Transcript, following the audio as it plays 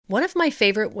One of my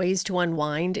favorite ways to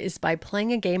unwind is by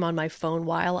playing a game on my phone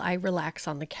while I relax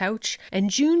on the couch, and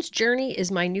June's Journey is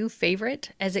my new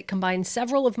favorite as it combines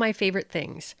several of my favorite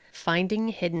things: finding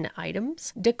hidden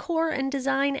items, decor and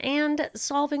design, and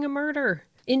solving a murder.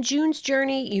 In June's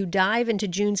Journey, you dive into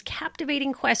June's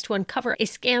captivating quest to uncover a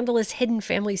scandalous hidden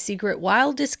family secret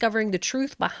while discovering the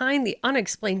truth behind the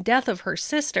unexplained death of her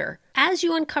sister. As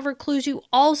you uncover clues, you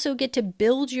also get to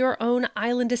build your own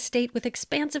island estate with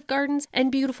expansive gardens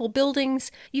and beautiful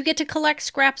buildings. You get to collect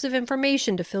scraps of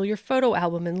information to fill your photo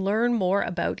album and learn more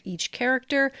about each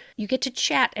character. You get to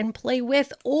chat and play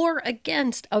with or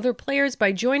against other players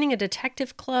by joining a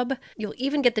detective club. You'll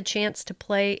even get the chance to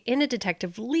play in a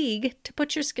detective league to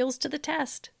put your skills to the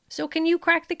test. So can you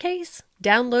crack the case?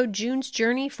 Download June's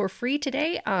Journey for free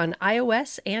today on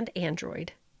iOS and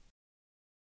Android.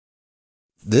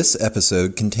 This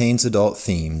episode contains adult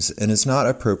themes and is not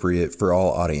appropriate for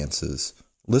all audiences.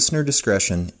 Listener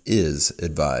discretion is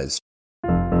advised.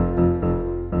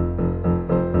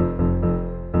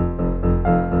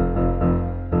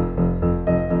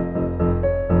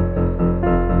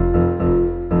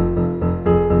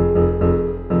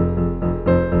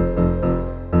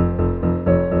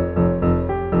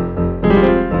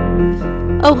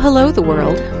 Oh, hello, the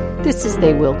world. This is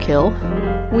They Will Kill.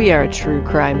 We are a true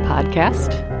crime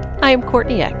podcast. I am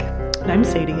Courtney Eck. And I'm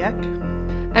Sadie Eck.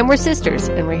 And we're sisters,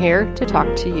 and we're here to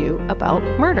talk to you about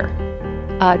murder.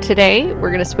 Today, we're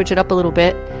going to switch it up a little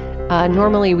bit.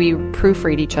 Normally, we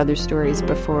proofread each other's stories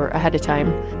ahead of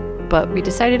time, but we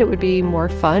decided it would be more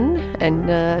fun and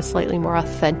a slightly more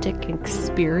authentic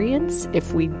experience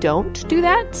if we don't do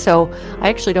that. So I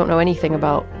actually don't know anything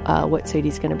about what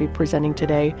Sadie's going to be presenting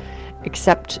today,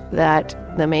 except that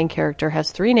the main character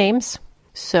has 3 names.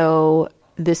 So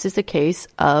this is a case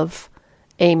of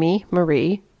Amy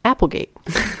Marie Applegate.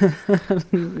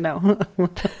 No.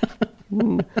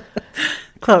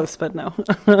 Close, but no.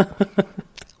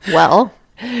 Well,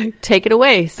 take it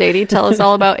away, Sadie. Tell us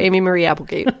all about Amy Marie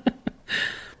Applegate.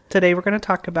 Today we're going to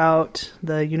talk about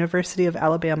the University of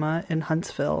Alabama in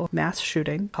Huntsville mass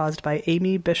shooting caused by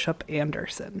Amy Bishop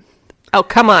Anderson. Oh,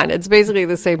 come on. It's basically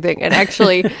the same thing. And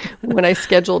actually, when I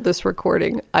scheduled this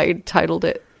recording, I titled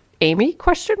it Amy ?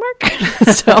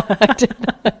 So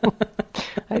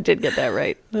I did get that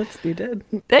right. You did.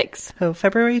 Thanks. So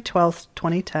February 12th,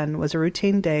 2010 was a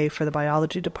routine day for the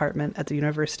biology department at the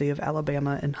University of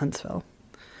Alabama in Huntsville.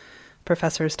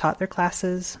 Professors taught their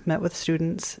classes, met with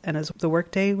students, and as the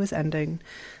workday was ending,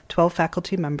 12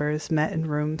 faculty members met in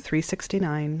room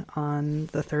 369 on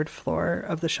the 3rd floor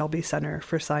of the Shelby Center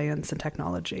for Science and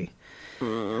Technology.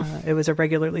 It was a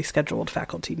regularly scheduled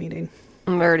faculty meeting.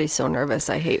 I'm already so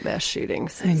nervous. I hate mass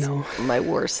shootings. I know. It's my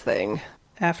worst thing.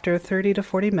 After 30 to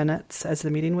 40 minutes, as the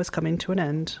meeting was coming to an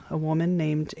end, a woman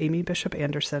named Amy Bishop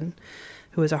Anderson,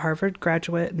 who was a Harvard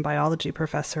graduate and biology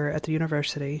professor at the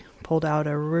university, pulled out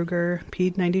a Ruger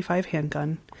P95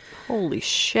 handgun. Holy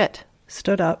shit.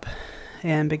 Stood up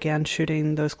and began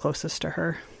shooting those closest to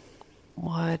her.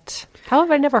 What? How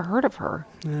have I never heard of her?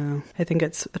 I think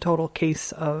it's a total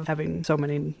case of having so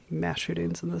many mass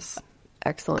shootings in this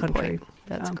Excellent country. Point.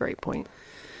 That's a great point.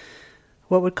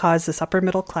 What would cause this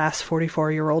upper-middle-class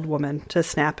 44-year-old woman to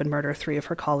snap and murder 3 of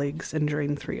her colleagues,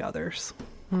 injuring 3 others?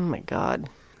 Oh, my God.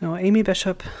 Now, Amy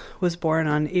Bishop was born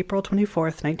on April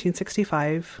 24th,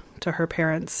 1965, to her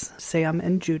parents, Sam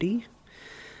and Judy.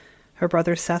 Her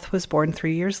brother Seth was born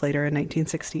 3 years later in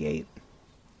 1968.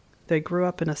 They grew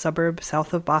up in a suburb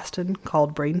south of Boston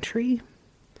called Braintree.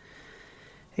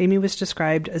 Amy was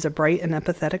described as a bright and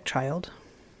empathetic child.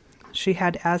 She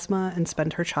had asthma and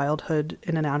spent her childhood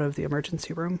in and out of the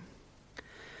emergency room.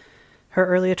 Her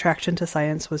early attraction to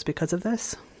science was because of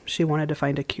this. She wanted to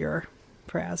find a cure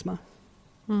for asthma.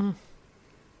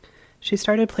 She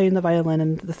started playing the violin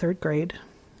in the 3rd grade,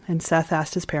 and Seth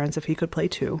asked his parents if he could play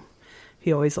too.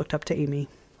 He always looked up to Amy.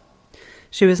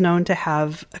 She was known to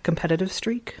have a competitive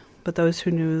streak, but those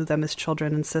who knew them as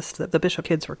children insist that the Bishop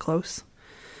kids were close.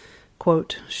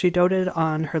 Quote, "She doted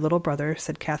on her little brother,"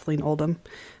 said Kathleen Oldham,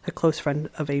 a close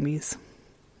friend of Amy's.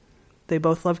 They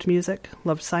both loved music,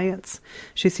 loved science.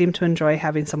 She seemed to enjoy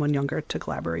having someone younger to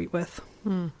collaborate with.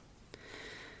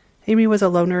 Amy was a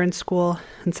loner in school,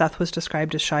 and Seth was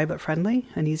described as shy but friendly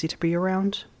and easy to be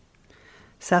around.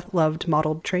 Seth loved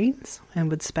modeled trains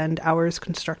and would spend hours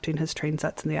constructing his train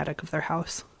sets in the attic of their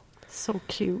house. So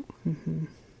cute.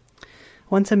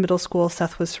 Once in middle school,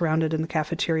 Seth was surrounded in the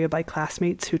cafeteria by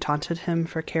classmates who taunted him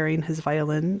for carrying his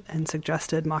violin and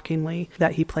suggested mockingly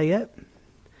that he play it.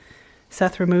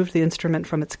 Seth removed the instrument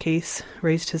from its case,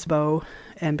 raised his bow,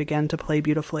 and began to play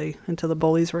beautifully until the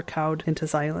bullies were cowed into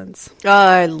silence.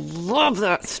 I love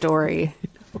that story.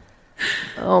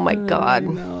 Oh my God.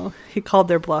 No, he called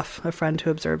their bluff. A friend who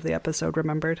observed the episode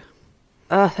remembered.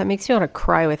 That makes me want to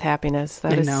cry with happiness.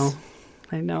 I know.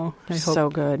 I hope so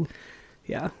good.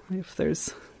 Yeah. If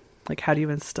there's like, how do you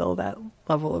instill that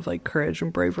level of like courage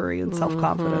and bravery and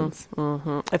self-confidence?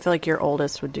 I feel like your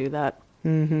oldest would do that.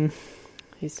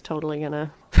 He's totally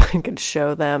gonna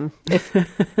show them. If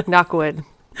knock wood.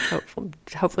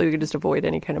 Hopefully we can just avoid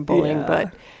any kind of bullying.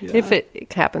 But if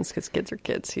it happens, because kids are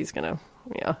kids, he's gonna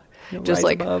just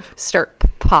like above. Start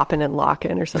popping and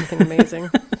locking or something amazing.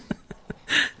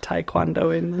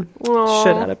 Taekwondoing the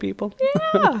shit out of people.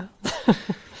 Yeah.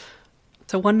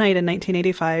 So one night in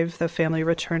 1985, the family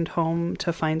returned home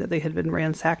to find that they had been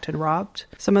ransacked and robbed.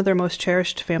 Some of their most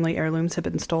cherished family heirlooms had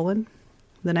been stolen.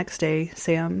 The next day,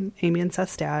 Sam, Amy and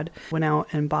Seth's dad, went out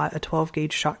and bought a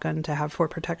 12-gauge shotgun to have for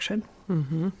protection.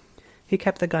 He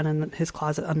kept the gun in his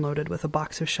closet unloaded with a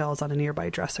box of shells on a nearby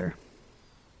dresser.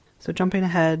 So jumping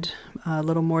ahead a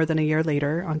little more than a year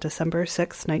later, on December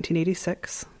 6,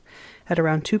 1986, at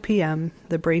around 2 p.m.,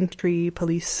 the Braintree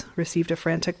police received a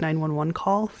frantic 911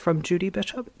 call from Judy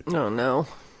Bishop. Oh, no.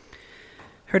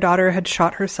 Her daughter had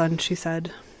shot her son, she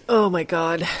said. Oh, my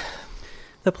God.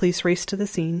 The police raced to the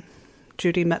scene.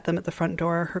 Judy met them at the front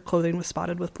door. Her clothing was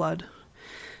spotted with blood.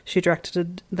 She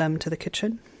directed them to the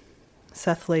kitchen.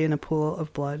 Seth lay in a pool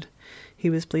of blood. He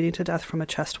was bleeding to death from a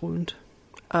chest wound.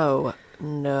 Oh,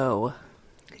 no.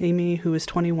 Amy, who was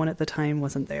 21 at the time,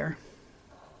 wasn't there.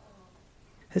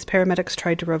 As paramedics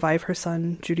tried to revive her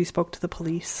son, Judy spoke to the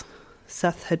police.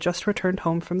 Seth had just returned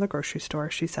home from the grocery store,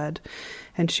 she said,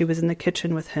 and she was in the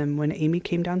kitchen with him when Amy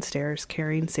came downstairs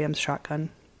carrying Sam's shotgun.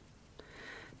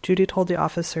 Judy told the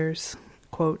officers,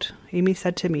 quote, Amy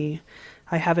said to me,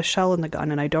 I have a shell in the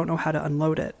gun and I don't know how to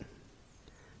unload it.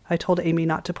 I told Amy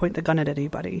not to point the gun at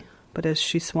anybody, but as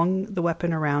she swung the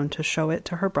weapon around to show it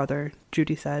to her brother,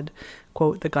 Judy said,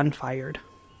 quote, the gun fired.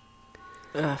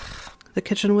 Ugh. The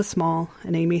kitchen was small,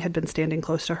 and Amy had been standing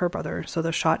close to her brother, so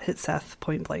the shot hit Seth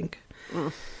point blank.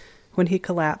 When he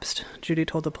collapsed, Judy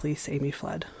told the police Amy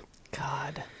fled.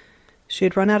 God. She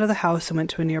had run out of the house and went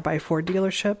to a nearby Ford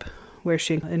dealership, where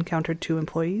she encountered 2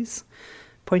 employees.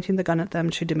 Pointing the gun at them,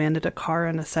 she demanded a car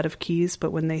and a set of keys,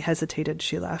 but when they hesitated,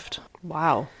 she left.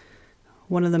 Wow.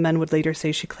 One of the men would later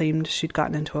say she claimed she'd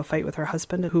gotten into a fight with her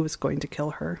husband who was going to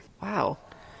kill her. Wow.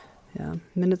 Yeah.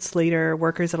 Minutes later,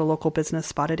 workers at a local business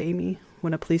spotted Amy.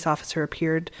 When a police officer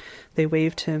appeared, they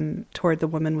waved him toward the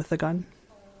woman with the gun.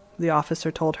 The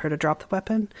officer told her to drop the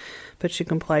weapon, but she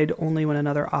complied only when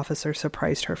another officer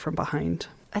surprised her from behind.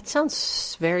 That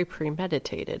sounds very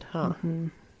premeditated, huh?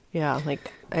 Yeah,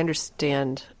 like, I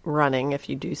understand running if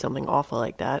you do something awful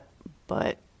like that,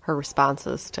 but her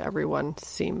responses to everyone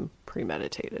seem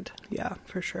premeditated. Yeah,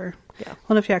 for sure. Yeah.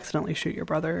 Well, if you accidentally shoot your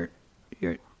brother,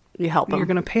 you help him. You're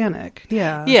going to panic.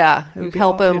 Yeah. Yeah, you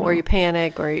help him, or you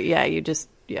panic, or you just,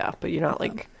 but you're not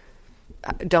like,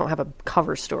 don't have a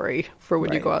cover story for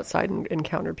when you go outside and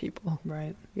encounter people.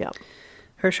 Right. Yeah.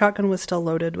 Her shotgun was still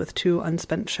loaded with 2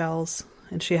 unspent shells,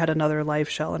 and she had another live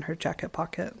shell in her jacket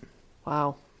pocket.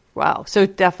 Wow. So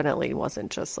it definitely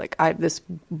wasn't just like, this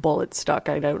bullet stuck,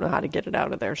 I don't know how to get it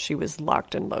out of there. She was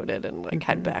locked and loaded and like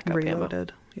had backup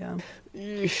reloaded. ammo.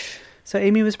 Yeah. So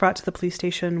Amy was brought to the police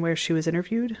station where she was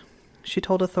interviewed. She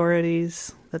told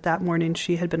authorities that morning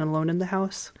she had been alone in the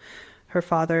house. Her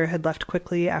father had left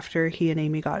quickly after he and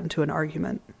Amy got into an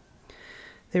argument.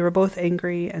 They were both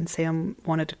angry, and Sam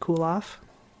wanted to cool off.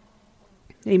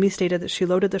 Amy stated that she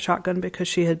loaded the shotgun because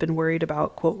she had been worried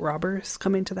about, quote, robbers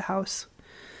coming to the house.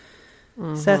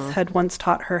 Seth had once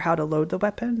taught her how to load the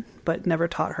weapon, but never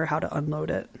taught her how to unload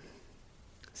it.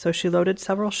 So she loaded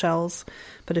several shells,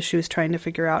 but as she was trying to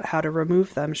figure out how to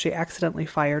remove them, she accidentally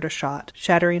fired a shot,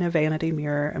 shattering a vanity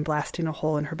mirror and blasting a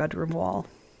hole in her bedroom wall.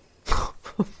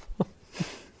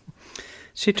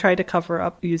 She tried to cover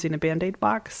up using a Band-Aid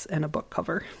box and a book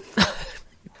cover.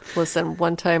 Listen,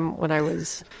 one time when I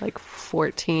was like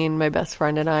 14, my best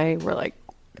friend and I were like,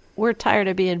 we're tired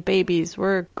of being babies.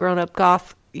 We're grown-up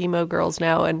goth emo girls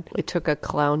now. And I took a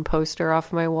clown poster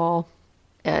off my wall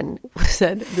and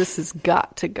said, this has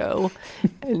got to go,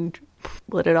 and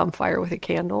lit it on fire with a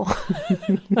candle.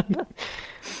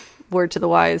 Word to the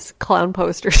wise, clown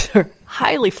posters are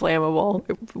highly flammable.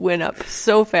 It went up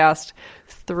so fast,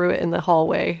 threw it in the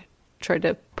hallway, tried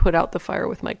to put out the fire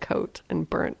with my coat, and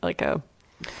burnt like a,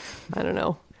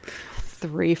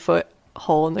 3-foot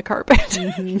hole in the carpet.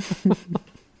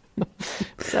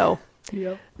 So,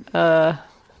 yep.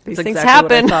 These That's things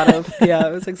exactly happen. What I thought of. Yeah,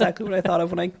 it was exactly what I thought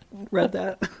of when I read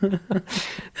that.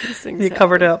 These things You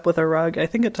covered it happen. up with a rug. I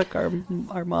think it took our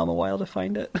mom a while to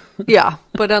find it. Yeah,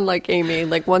 but unlike Amy,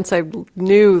 like once I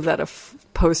knew that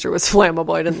poster was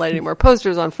flammable. I didn't light any more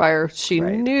posters on fire. She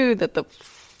Right. knew that the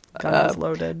Gun was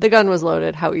loaded. The gun was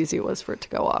loaded, how easy it was for it to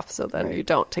go off. So then you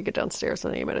don't take it downstairs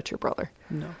and aim it at your brother.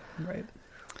 No, right.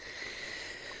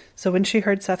 So when she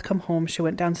heard Seth come home, she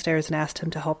went downstairs and asked him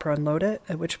to help her unload it,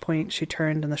 at which point she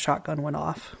turned and the shotgun went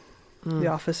off. The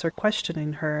officer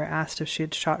questioning her asked if she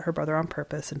had shot her brother on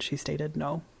purpose, and she stated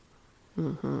no.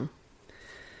 Mm-hmm.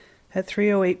 At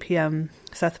 3:08 p.m.,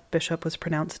 Seth Bishop was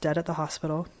pronounced dead at the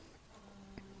hospital.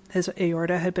 His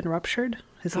aorta had been ruptured.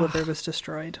 His liver was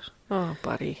destroyed. Oh,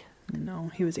 buddy.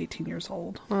 No, he was 18 years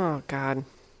old. Oh, God.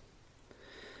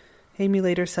 Amy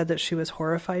later said that she was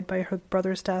horrified by her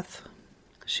brother's death.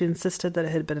 She insisted that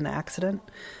it had been an accident,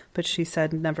 but she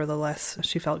said nevertheless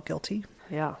she felt guilty.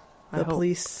 Yeah. The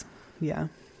police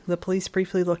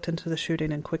briefly looked into the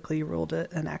shooting and quickly ruled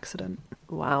it an accident.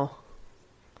 Wow.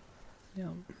 Yeah.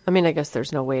 I mean, I guess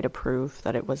there's no way to prove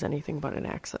that it was anything but an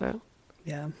accident.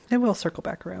 Yeah. And we'll circle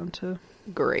back around to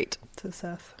Great.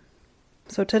 Seth.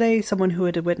 So today, someone who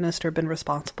had witnessed or been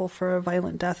responsible for a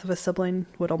violent death of a sibling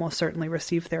would almost certainly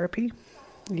receive therapy.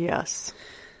 Yes.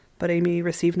 But Amy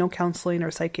received no counseling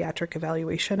or psychiatric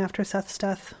evaluation after Seth's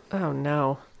death. Oh,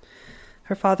 no.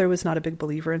 Her father was not a big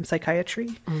believer in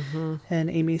psychiatry, and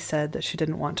Amy said that she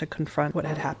didn't want to confront what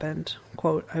had happened.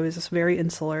 Quote, I was very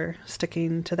insular,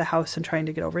 sticking to the house and trying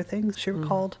to get over things, she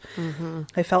recalled.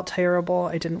 I felt terrible.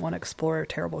 I didn't want to explore a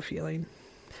terrible feeling.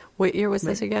 What year was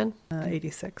this again?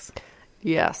 86.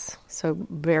 Yes. So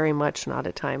very much not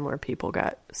a time where people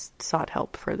sought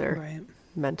help for their Right.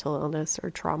 mental illness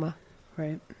or trauma.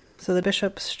 Right. So the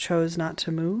Bishops chose not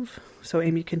to move, so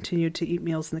Amy continued to eat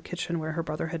meals in the kitchen where her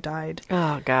brother had died,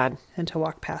 Oh, God. and to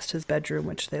walk past his bedroom,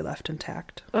 which they left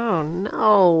intact. Oh,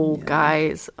 no,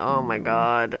 guys. Oh, my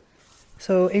God.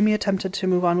 So Amy attempted to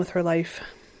move on with her life.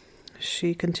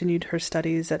 She continued her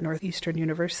studies at Northeastern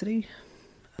University,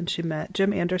 and she met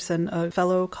Jim Anderson, a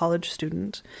fellow college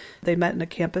student. They met in a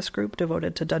campus group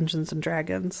devoted to Dungeons and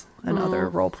Dragons and other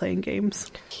role-playing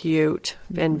games. Cute.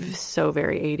 And so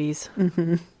very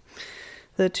 80s.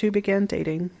 The two began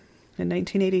dating. In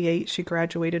 1988, she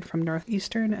graduated from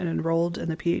Northeastern and enrolled in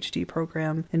the PhD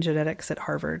program in genetics at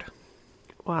Harvard.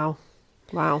 Wow.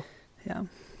 Wow. Yeah.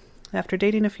 After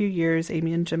dating a few years,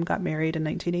 Amy and Jim got married in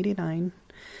 1989.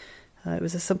 It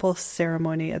was a simple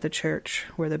ceremony at the church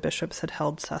where the Bishops had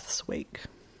held Seth's wake.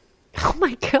 Oh,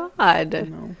 my God.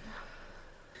 No.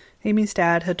 Amy's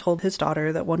dad had told his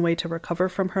daughter that one way to recover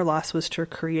from her loss was to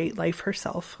create life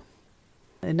herself.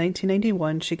 In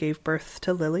 1991, she gave birth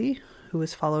to Lily, who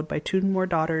was followed by two more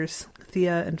daughters,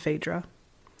 Thea and Phaedra.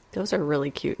 Those are really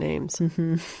cute names.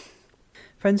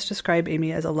 Friends describe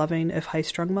Amy as a loving, if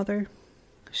high-strung mother.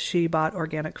 She bought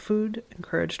organic food,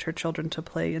 encouraged her children to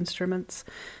play instruments,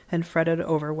 and fretted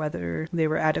over whether they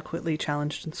were adequately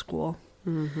challenged in school.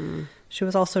 She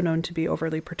was also known to be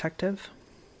overly protective.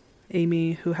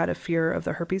 Amy, who had a fear of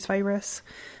the herpes virus,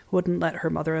 wouldn't let her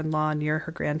mother-in-law near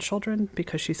her grandchildren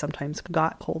because she sometimes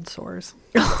got cold sores.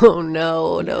 Oh,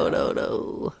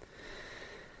 no.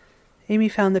 Amy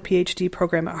found the PhD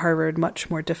program at Harvard much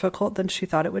more difficult than she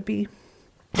thought it would be.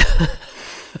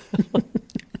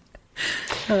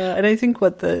 And I think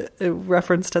what the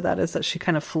reference to that is that she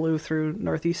kind of flew through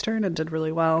Northeastern and did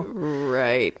really well.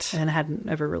 Right. And hadn't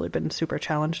ever really been super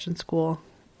challenged in school.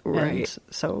 Right. And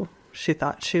so she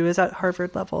thought she was at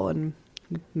Harvard level and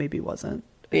maybe wasn't.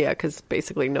 Yeah, because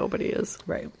basically nobody is.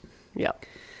 Right. Yeah.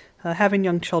 Having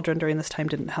young children during this time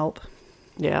didn't help.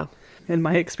 Yeah. In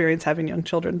my experience, having young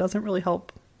children doesn't really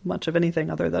help much of anything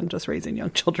other than just raising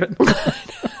young children.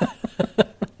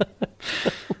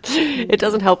 It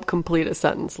doesn't help complete a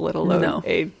sentence, let alone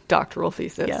a doctoral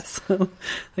thesis. Yes.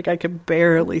 Like I could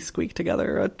barely squeak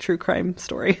together a true crime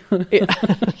story. Yeah.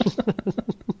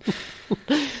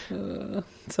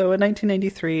 So in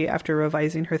 1993, after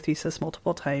revising her thesis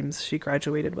multiple times, she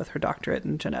graduated with her doctorate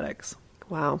in genetics.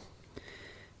 Wow.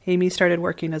 Amy started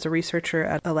working as a researcher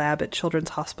at a lab at Children's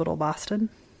Hospital Boston.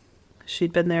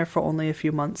 She'd been there for only a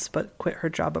few months, but quit her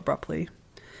job abruptly.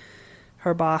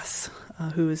 Her boss,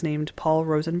 who was named Paul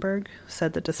Rosenberg,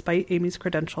 said that despite Amy's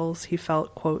credentials, he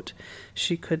felt, quote,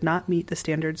 she could not meet the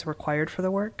standards required for the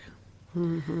work.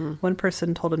 One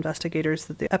person told investigators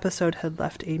that the episode had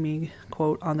left Amy,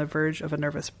 quote, on the verge of a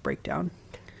nervous breakdown.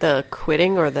 The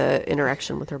quitting or the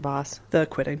interaction with her boss? The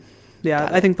quitting. Yeah,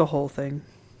 I think the whole thing.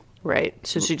 Right.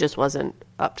 So she just wasn't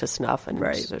up to snuff, and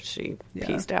Right. so she Yeah.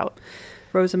 pieced out.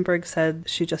 Rosenberg said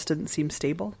she just didn't seem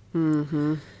stable.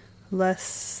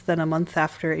 Less than a month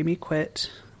after Amy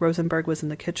quit, Rosenberg was in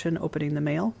the kitchen opening the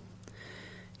mail.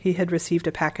 He had received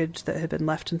a package that had been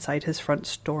left inside his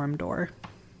front dorm door.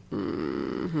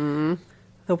 The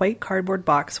The white cardboard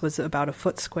box was about a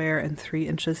foot square and 3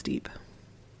 inches deep.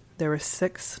 There were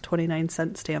 6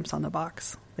 29-cent stamps on the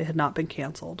box. They had not been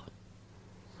canceled.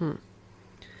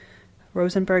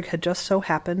 Rosenberg had just so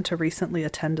happened to recently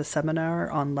attend a seminar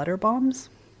on letter bombs.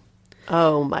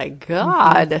 Oh my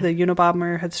God. The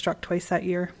Unabomber had struck twice that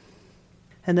year.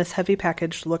 And this heavy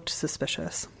package looked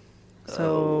suspicious.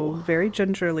 So very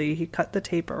gingerly, he cut the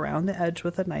tape around the edge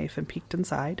with a knife and peeked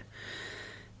inside.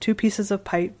 2 pieces of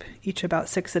pipe, each about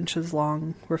 6 inches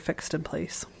long, were fixed in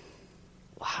place.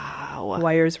 Wow.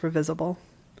 Wires were visible.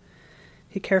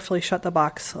 He carefully shut the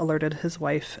box, alerted his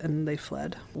wife, and they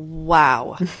fled.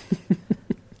 Wow.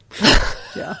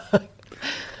 Yeah.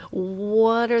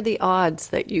 What are the odds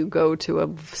that you go to a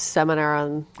seminar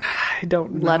on I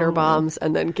don't know. letter bombs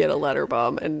and then get a letter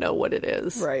bomb and know what it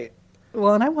is? Right.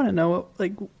 Well, and I want to know,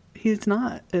 like, he's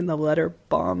not in the letter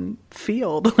bomb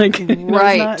field. Like, you know,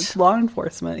 right. He's not law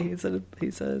enforcement. He's a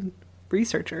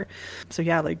researcher. So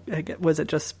yeah, like, was it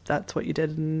just that's what you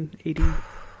did in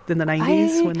the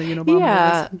 90s when the Unabomber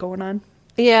was going on?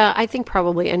 Yeah, I think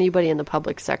probably anybody in the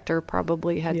public sector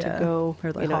probably had to go.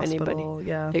 Or the hospital, anybody.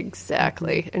 yeah.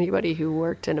 Exactly. Mm-hmm. Anybody who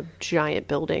worked in a giant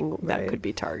building that could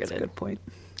be targeted. That's a good point.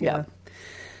 Yeah.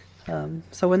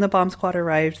 So when the bomb squad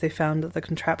arrived, they found that the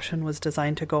contraption was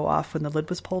designed to go off when the lid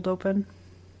was pulled open.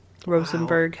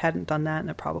 Rosenberg hadn't done that, and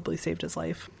it probably saved his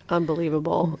life.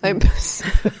 Unbelievable. I'm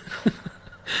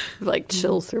like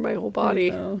chills through my whole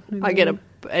body. I know. I get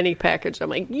any package. I'm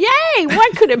like, yay!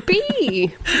 What could it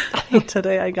be?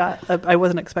 Today I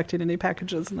wasn't expecting any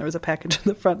packages, and there was a package in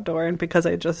the front door, and because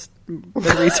I had just been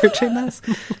researching this,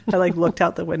 I like looked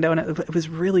out the window, and it was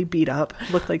really beat up.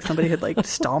 It looked like somebody had like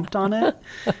stomped on it.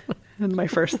 And my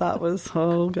first thought was,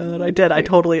 oh God, I did. I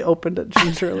totally opened it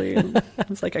gingerly. And it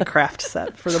was like a craft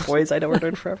set for the boys I'd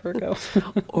ordered forever ago.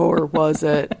 Or was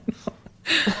it?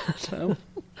 So,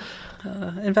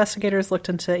 investigators looked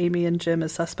into Amy and Jim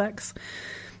as suspects.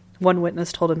 One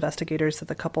witness told investigators that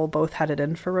the couple both had it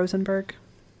in for Rosenberg.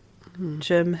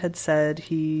 Jim had said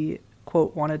he,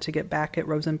 quote, wanted to get back at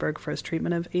Rosenberg for his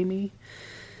treatment of Amy.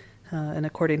 And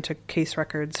according to case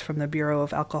records from the Bureau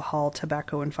of Alcohol,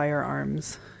 Tobacco, and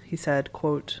Firearms, he said,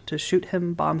 quote, to shoot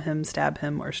him, bomb him, stab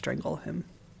him, or strangle him.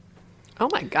 Oh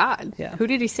my God. Yeah. Who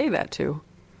did he say that to?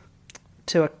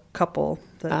 To a couple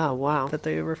that, wow. that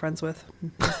they were friends with.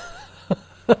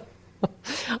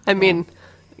 I mean,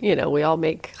 you know, we all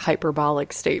make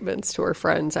hyperbolic statements to our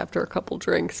friends after a couple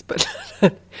drinks, but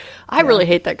I really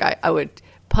hate that guy. I would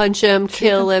punch him,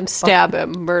 kill him, stab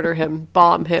him, murder him,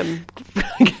 bomb him,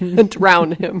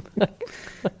 drown him.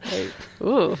 Right.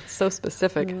 Ooh, so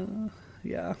specific.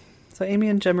 Yeah. So Amy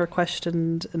and Jim were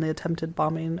questioned in the attempted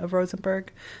bombing of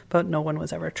Rosenberg, but no one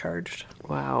was ever charged.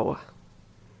 Wow.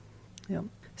 Yep.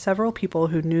 Several people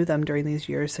who knew them during these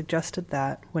years suggested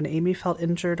that when Amy felt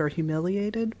injured or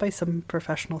humiliated by some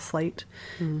professional slight,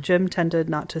 Jim tended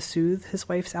not to soothe his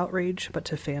wife's outrage, but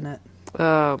to fan it.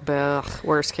 Oh,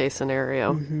 worst case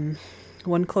scenario. Mm-hmm.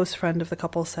 One close friend of the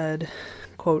couple said,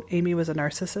 quote, Amy was a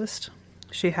narcissist.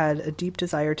 She had a deep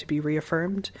desire to be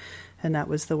reaffirmed, and that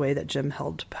was the way that Jim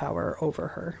held power over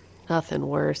her. Nothing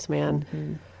worse, man.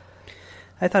 Mm-hmm.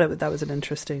 I thought that was an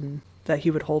interesting, that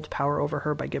he would hold power over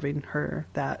her by giving her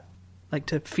that, like,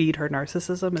 to feed her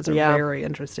narcissism is a very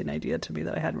interesting idea to me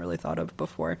that I hadn't really thought of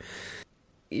before.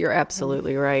 You're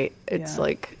absolutely right. It's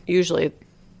like usually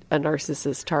a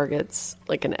narcissist targets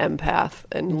like an empath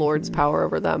and lords power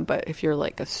over them. But if you're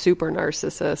like a super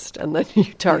narcissist and then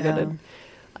you targeted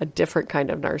a different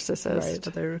kind of narcissist. Right,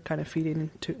 but they're kind of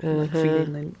feeding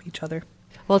each other.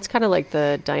 Well, it's kind of like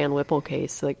the Diane Whipple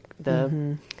case, like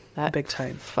that big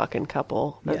time fucking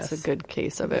couple. That's a good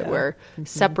case of it, where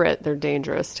separate, they're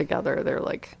dangerous. Together, they're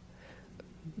like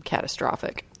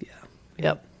catastrophic. Yeah.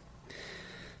 Yep.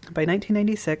 By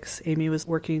 1996, Amy was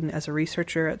working as a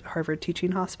researcher at Harvard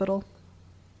Teaching Hospital.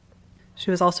 She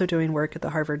was also doing work at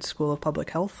the Harvard School of Public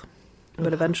Health,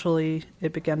 but eventually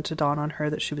it began to dawn on her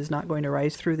that she was not going to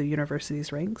rise through the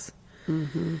university's ranks.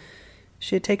 Mm-hmm.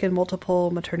 She had taken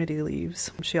multiple maternity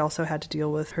leaves. She also had to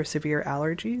deal with her severe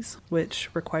allergies, which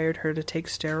required her to take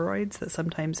steroids that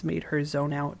sometimes made her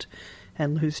zone out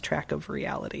and lose track of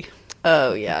reality.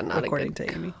 Oh, yeah. According to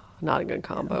Amy. Not a good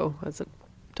combo as a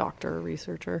doctor or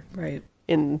researcher. Right.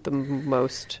 In the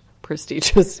most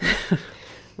prestigious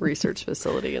research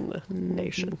facility in the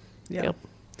nation. Yeah. Yep.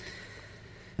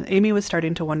 Amy was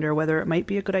starting to wonder whether it might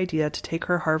be a good idea to take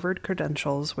her Harvard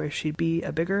credentials where she'd be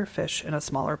a bigger fish in a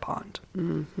smaller pond.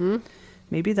 Mm-hmm.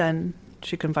 Maybe then,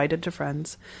 she confided to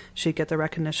friends, she'd get the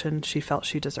recognition she felt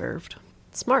she deserved.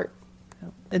 Smart.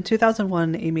 In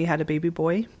 2001, Amy had a baby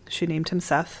boy. She named him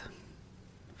Seth.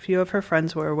 Few of her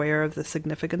friends were aware of the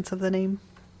significance of the name.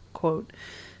 Quote,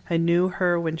 I knew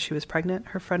her when she was pregnant,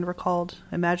 her friend recalled.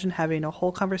 Imagine having a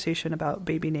whole conversation about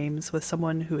baby names with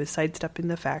someone who is sidestepping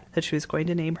the fact that she was going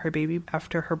to name her baby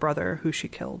after her brother, who she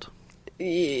killed.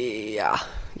 Yeah.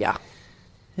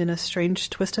 In a strange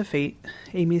twist of fate,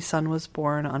 Amy's son was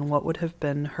born on what would have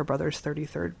been her brother's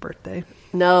 33rd birthday.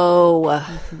 No.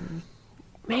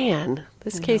 Man,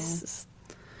 this case is...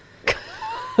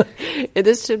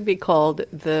 This should be called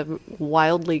the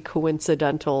wildly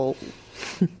coincidental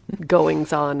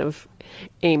goings-on of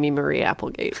Amy Marie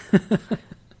Applegate.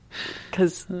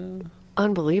 Because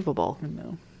unbelievable. I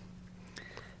know.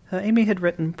 Amy had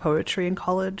written poetry in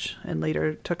college and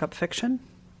later took up fiction.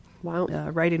 Wow.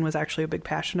 Writing was actually a big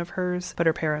passion of hers, but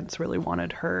her parents really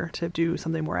wanted her to do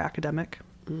something more academic.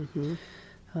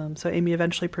 Mm-hmm. So Amy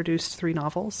eventually produced 3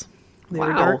 novels. They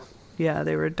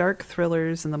were dark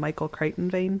thrillers in the Michael Crichton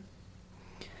vein.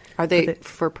 Are they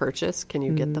for purchase? Can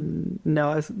you get them? No,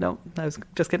 I was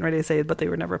just getting ready to say, but they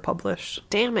were never published.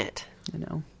 Damn it. I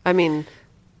know. I mean,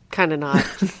 kind of not.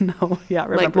 No, yeah.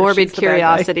 Remember, like morbid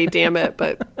curiosity, damn it.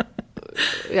 But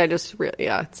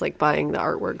it's like buying the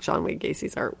artwork, John Wayne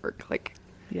Gacy's artwork. Like,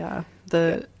 yeah.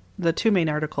 The 2 main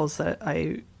articles that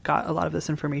I got a lot of this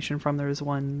information from, there was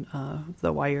one,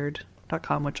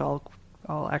 thewired.com, which I'll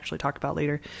actually talk about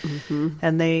later. Mm-hmm.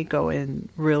 And they go in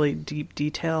really deep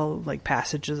detail, like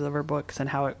passages of her books and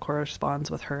how it corresponds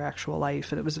with her actual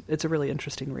life. And it's a really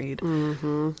interesting read.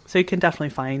 Mm-hmm. So you can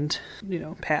definitely find,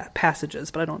 passages,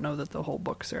 but I don't know that the whole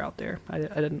books are out there. I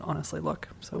didn't honestly look.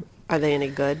 So are they any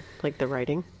good? Like the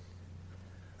writing?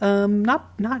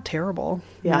 Not terrible.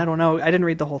 Yeah. I don't know. I didn't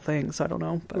read the whole thing, so I don't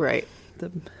know. But right.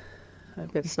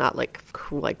 It's not like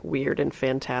weird and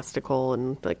fantastical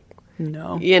and like,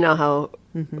 no. You know how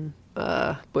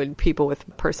when people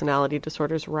with personality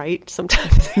disorders write,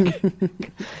 sometimes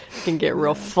can get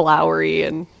real flowery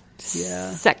and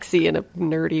sexy in a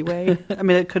nerdy way. I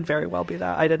mean, it could very well be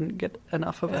that. I didn't get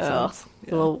enough of a sense.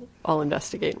 Yeah. Well, I'll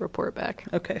investigate and report back.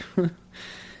 Okay.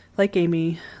 Like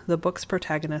Amy, the book's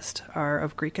protagonists are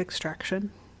of Greek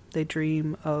extraction. They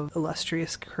dream of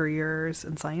illustrious careers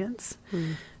in science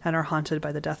and are haunted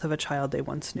by the death of a child they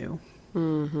once knew.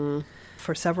 Mm-hmm.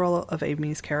 For several of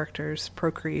Amy's characters,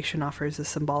 procreation offers a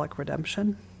symbolic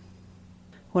redemption.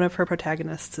 One of her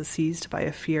protagonists is seized by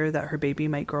a fear that her baby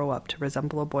might grow up to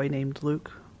resemble a boy named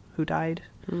Luke, who died.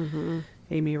 Mm-hmm.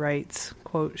 Amy writes,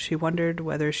 quote, she wondered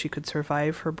whether she could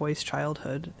survive her boy's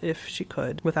childhood if she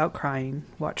could, without crying,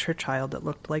 watch her child that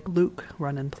looked like Luke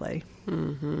run and play.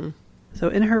 Mm-hmm. So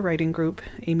in her writing group,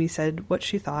 Amy said what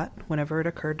she thought whenever it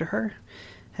occurred to her,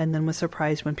 and then was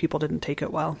surprised when people didn't take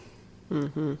it well.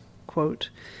 Mm-hmm. Quote,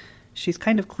 she's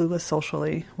kind of clueless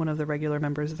socially, one of the regular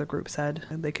members of the group said.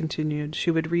 And they continued,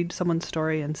 she would read someone's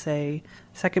story and say,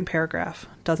 second paragraph,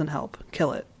 doesn't help,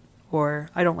 kill it. Or,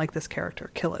 I don't like this character,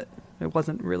 kill it. It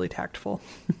wasn't really tactful.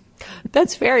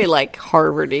 That's very, like,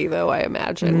 Harvard-y, though, I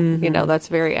imagine. Mm-hmm. That's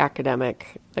very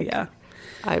academic. Like, yeah.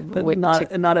 But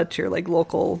not at your, like,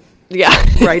 local... Yeah.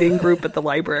 writing group at the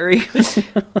library.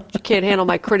 You can't handle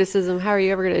my criticism. How are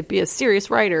you ever going to be a serious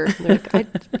writer?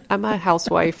 Like, I'm a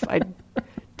housewife. I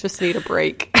just need a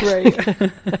break. Right.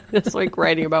 Just like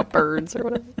writing about birds or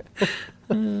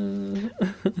whatever.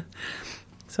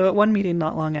 So at one meeting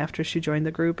not long after she joined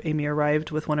the group, Amy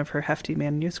arrived with one of her hefty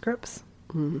manuscripts.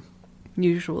 Mm.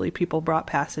 Usually people brought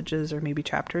passages or maybe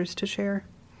chapters to share.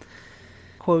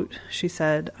 Quote, she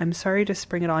said, I'm sorry to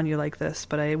spring it on you like this,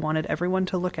 but I wanted everyone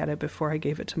to look at it before I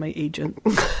gave it to my agent.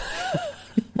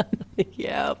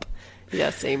 Yep.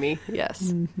 Yes, Amy.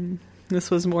 Yes. Mm-hmm. This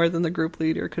was more than the group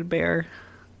leader could bear.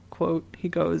 Quote, he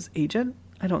goes, agent?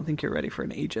 I don't think you're ready for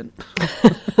an agent.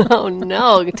 Oh,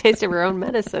 no. Taste of your own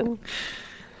medicine.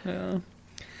 Yeah.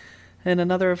 In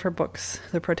another of her books,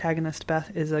 the protagonist,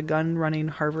 Beth, is a gun-running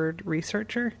Harvard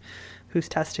researcher who's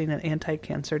testing an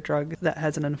anti-cancer drug that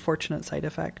has an unfortunate side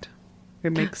effect.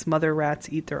 It makes mother rats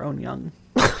eat their own young.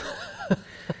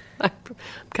 I'm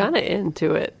kind of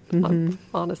into it,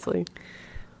 honestly.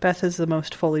 Beth is the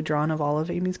most fully drawn of all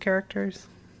of Amy's characters.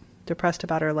 Depressed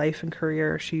about her life and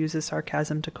career, she uses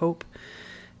sarcasm to cope,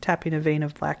 tapping a vein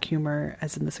of black humor,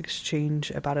 as in this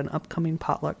exchange about an upcoming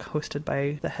potluck hosted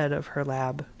by the head of her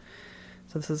lab.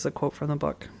 So this is a quote from the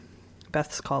book.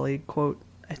 Beth's colleague, quote,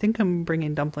 I think I'm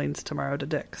bringing dumplings tomorrow to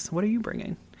Dick's. What are you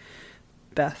bringing?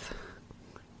 Beth.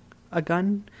 A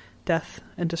gun, death,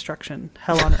 and destruction.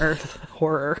 Hell on earth.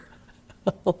 Horror.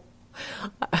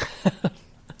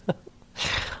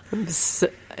 I'm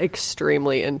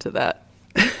extremely into that.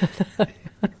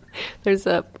 There's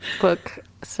a book.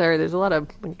 Sorry, there's a lot of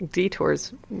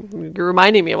detours. You're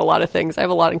reminding me of a lot of things. I have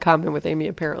a lot in common with Amy,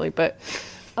 apparently. But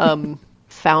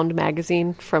Found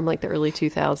magazine from like the early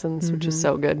 2000s, which is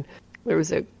so good. There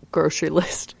was a grocery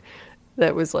list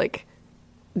that was like,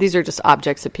 these are just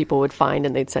objects that people would find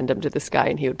and they'd send them to this guy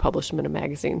and he would publish them in a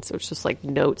magazine. So it's just like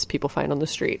notes people find on the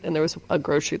street. And there was a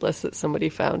grocery list that somebody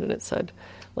found and it said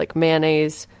like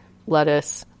mayonnaise,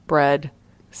 lettuce, bread,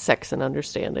 sex and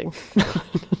understanding.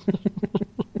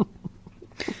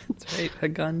 That's right. A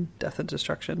gun, death and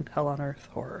destruction, hell on earth,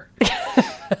 horror.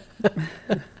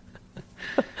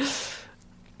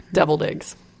 Deviled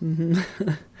eggs.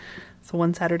 So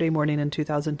one Saturday morning in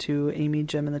 2002, Amy,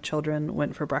 Jim, and the children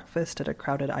went for breakfast at a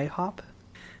crowded IHOP.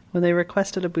 When they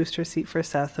requested a booster seat for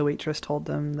Seth, the waitress told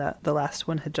them that the last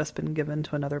one had just been given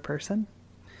to another person.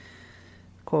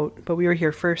 Quote, "But we were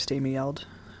here first," Amy yelled.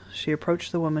 She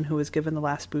approached the woman who was given the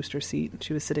last booster seat.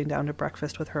 She was sitting down to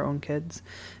breakfast with her own kids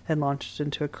and launched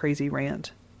into a crazy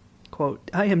rant. Quote,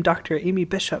 "I am Dr. Amy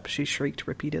Bishop," she shrieked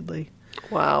repeatedly.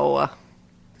 Wow.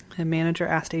 A manager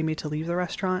asked Amy to leave the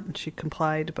restaurant, and she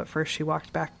complied, but first she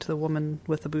walked back to the woman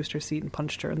with the booster seat and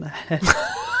punched her in the head.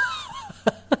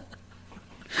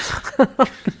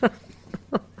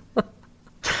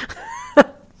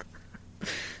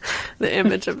 The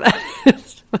image of that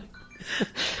is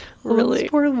really...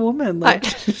 This poor woman, like,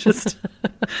 she just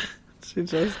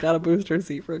got a booster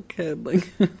seat for a kid, like...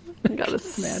 got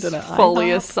mad at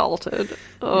fully assaulted.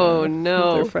 Oh,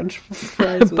 no. Their French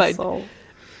fries with By salt.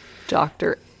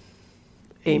 Dr.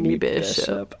 Amy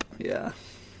Bishop. Yeah.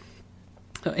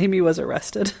 So Amy was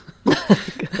arrested.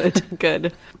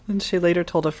 Good. And she later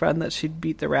told a friend that she'd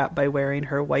beat the rap by wearing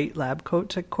her white lab coat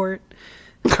to court,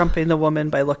 trumping the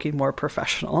woman by looking more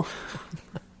professional.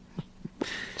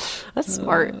 That's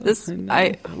smart. Listen,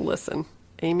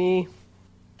 Amy,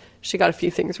 she got a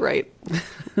few things right.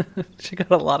 She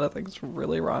got a lot of things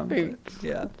really wrong. But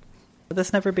yeah.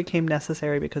 This never became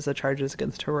necessary because the charges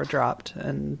against her were dropped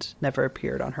and never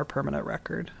appeared on her permanent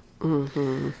record.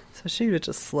 Mm-hmm. So she was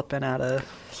just slipping out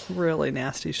of really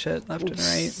nasty shit left and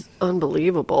right.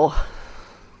 Unbelievable.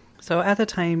 So at the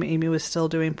time, Amy was still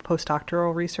doing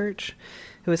postdoctoral research.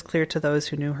 It was clear to those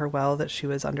who knew her well that she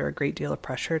was under a great deal of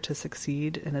pressure to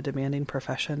succeed in a demanding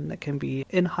profession that can be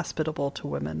inhospitable to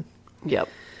women. Yep.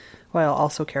 While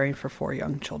also caring for 4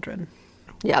 young children.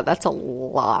 Yeah, that's a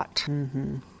lot.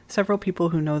 Mm-hmm. Several people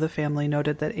who know the family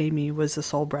noted that Amy was the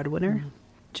sole breadwinner. Mm-hmm.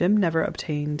 Jim never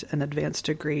obtained an advanced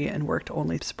degree and worked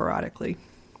only sporadically.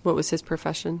 What was his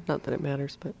profession? Not that it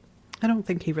matters, but... I don't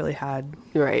think he really had.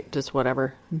 Right, just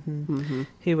whatever. Mm-hmm. Mm-hmm.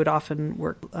 He would often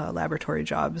work laboratory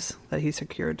jobs that he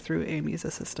secured through Amy's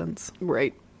assistance.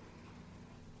 Right.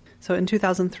 So in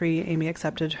 2003, Amy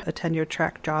accepted a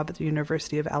tenure-track job at the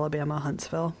University of Alabama,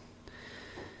 Huntsville.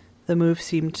 The move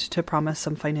seemed to promise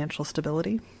some financial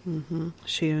stability. Mm-hmm.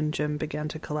 She and Jim began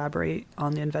to collaborate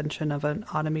on the invention of an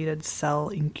automated cell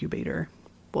incubator.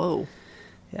 Whoa.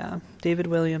 Yeah. David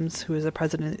Williams, who is the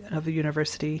president of the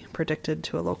university, predicted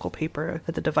to a local paper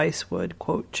that the device would,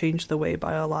 quote, change the way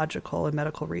biological and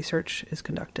medical research is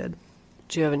conducted.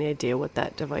 Do you have any idea what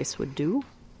that device would do?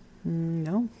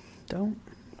 No, don't.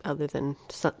 Other than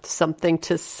something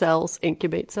to cells,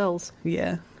 incubate cells.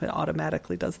 Yeah, it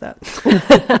automatically does that.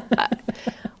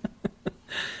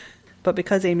 But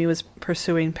because Amy was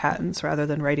pursuing patents rather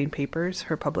than writing papers,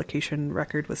 her publication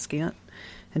record was scant,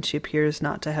 and she appears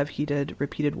not to have heeded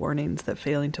repeated warnings that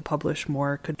failing to publish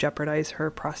more could jeopardize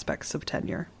her prospects of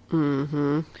tenure.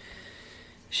 Mm-hmm.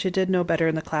 She did know better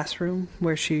in the classroom,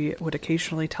 where she would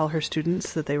occasionally tell her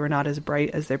students that they were not as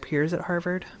bright as their peers at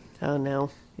Harvard. Oh,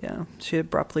 no. Yeah, she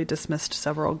abruptly dismissed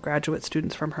several graduate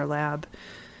students from her lab,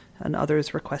 and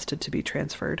others requested to be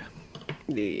transferred.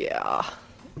 Yeah.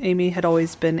 Amy had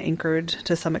always been anchored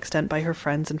to some extent by her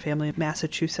friends and family in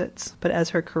Massachusetts, but as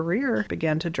her career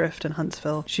began to drift in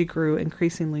Huntsville, she grew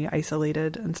increasingly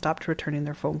isolated and stopped returning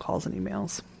their phone calls and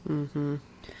emails. Mm-hmm.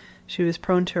 She was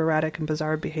prone to erratic and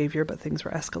bizarre behavior, but things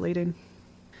were escalating.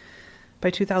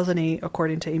 By 2008,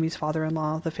 according to Amy's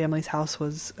father-in-law, the family's house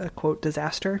was a, quote,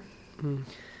 disaster. Mm.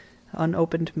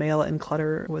 Unopened mail and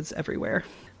clutter was everywhere.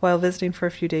 While visiting for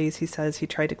a few days, he says he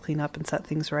tried to clean up and set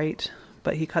things right,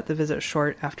 but he cut the visit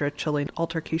short after a chilling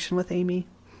altercation with Amy.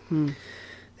 Mm.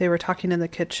 They were talking in the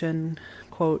kitchen,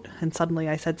 quote, and suddenly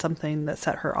I said something that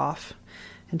set her off,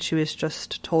 and she was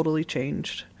just totally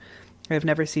changed. I have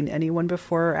never seen anyone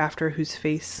before or after whose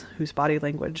face, whose body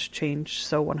language changed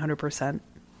so 100%.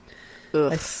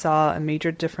 Ugh. I saw a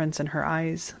major difference in her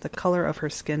eyes. The color of her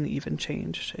skin even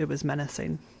changed. It was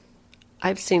menacing.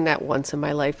 I've seen that once in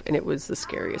my life, and it was the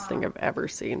scariest thing I've ever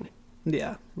seen.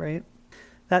 Yeah, right?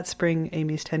 That spring,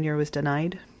 Amy's tenure was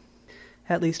denied.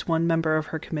 At least one member of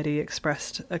her committee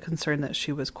expressed a concern that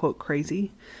she was, quote,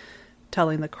 crazy,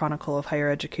 telling the Chronicle of Higher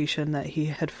Education that he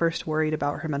had first worried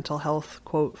about her mental health,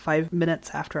 quote, 5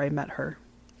 minutes after I met her.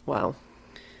 Wow.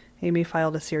 Amy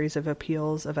filed a series of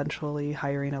appeals, eventually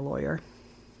hiring a lawyer.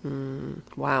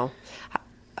 Wow.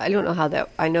 I don't know how that...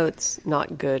 I know it's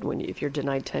not good if you're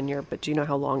denied tenure, but do you know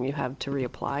how long you have to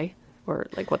reapply? Or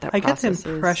like what that process is? I get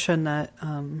the impression that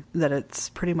that it's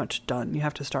pretty much done. You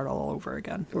have to start all over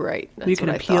again. Right. That's you can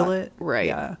appeal it. Right.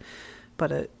 Yeah.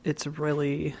 But it's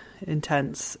really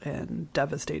intense and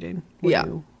devastating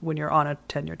when you're on a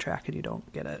tenure track and you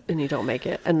don't get it. And you don't make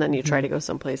it. And then you try to go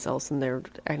someplace else, and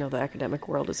I know the academic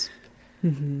world is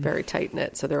very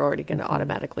tight-knit, so they're already going to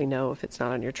automatically know if it's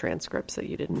not on your transcripts that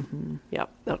you didn't. Yep.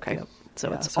 Okay. Yep.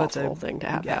 So it's an awful thing to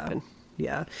have happen.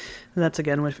 Yeah. And that's,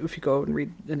 again, if you go and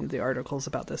read any of the articles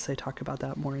about this, they talk about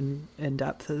that more in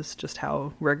depth, as just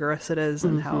how rigorous it is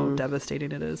and how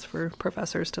devastating it is for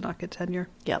professors to not get tenure.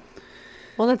 Yep.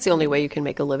 Well, that's the only way you can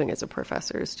make a living as a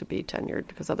professor, is to be tenured,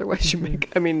 because otherwise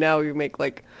now you make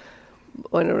like,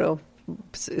 I don't know,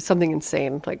 something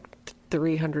insane, like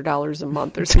 $300 a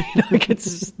month or something.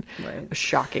 It's just a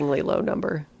shockingly low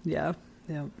number. Yeah.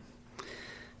 Yeah.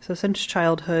 So since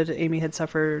childhood, Amy had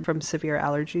suffered from severe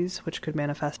allergies, which could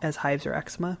manifest as hives or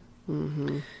eczema.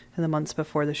 In the months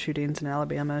before the shootings in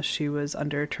Alabama, she was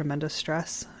under tremendous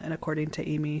stress, and according to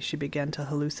Amy, she began to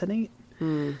hallucinate.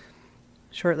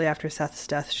 Shortly after Seth's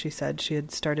death, she said she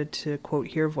had started to, quote,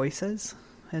 hear voices,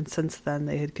 and since then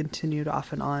they had continued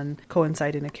off and on,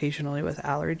 coinciding occasionally with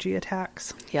allergy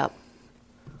attacks. Yep.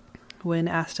 When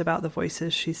asked about the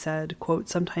voices, she said, quote,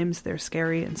 sometimes they're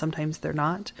scary and sometimes they're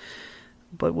not,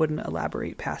 but wouldn't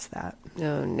elaborate past that.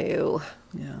 Oh, no.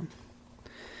 Yeah.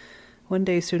 One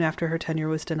day soon after her tenure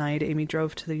was denied, Amy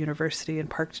drove to the university and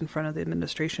parked in front of the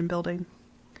administration building.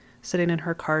 Sitting in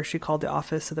her car, she called the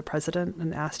office of the president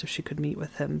and asked if she could meet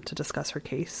with him to discuss her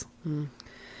case.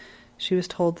 She was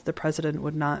told that the president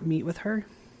would not meet with her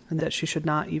and that she should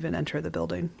not even enter the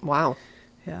building. Wow.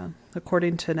 Yeah.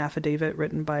 According to an affidavit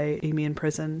written by Amy in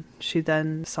prison, she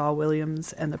then saw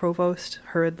Williams and the provost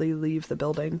hurriedly leave the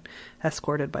building,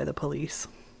 escorted by the police.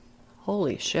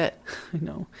 Holy shit. I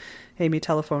know. Amy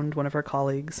telephoned one of her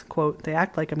colleagues. Quote, they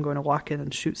act like I'm going to walk in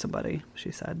and shoot somebody,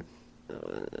 she said.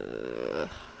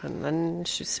 And then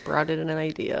she sprouted an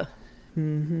idea.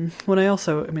 Well,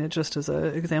 it just is an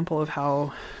example of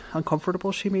how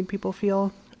uncomfortable she made people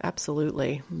feel.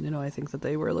 Absolutely. I think that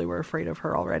they really were afraid of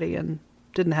her already and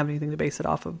didn't have anything to base it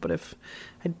off of. But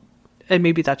and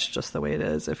maybe that's just the way it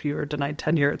is. If you were denied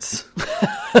tenure, it's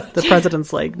the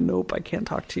president's like, nope, I can't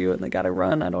talk to you, and they got to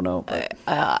run. I don't know.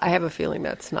 I have a feeling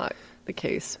that's not the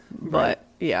case, but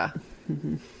yeah.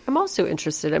 I'm also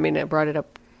interested. I brought it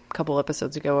up a couple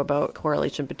episodes ago about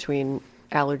correlation between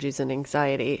allergies and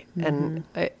anxiety, and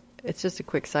it's just a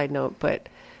quick side note, but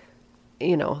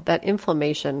that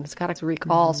inflammation has got to wreak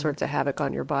all sorts of havoc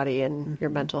on your body and your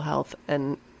mental health.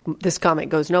 And this comment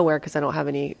goes nowhere because I don't have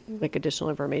any additional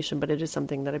information, but it is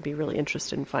something that I'd be really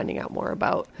interested in finding out more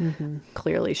about.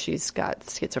 Clearly she's got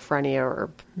schizophrenia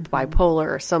or bipolar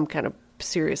or some kind of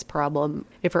serious problem.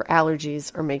 If her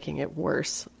allergies are making it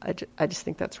worse, I just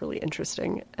think that's really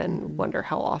interesting, and wonder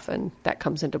how often that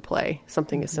comes into play.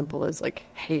 Something as simple as like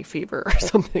hay fever or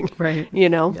something, right?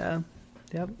 Yeah.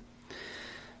 Yep.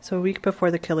 So a week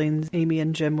before the killings, Amy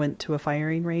and Jim went to a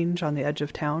firing range on the edge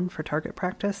of town for target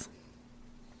practice.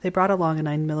 They brought along a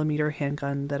 9mm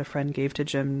handgun that a friend gave to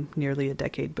Jim nearly a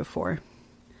decade before.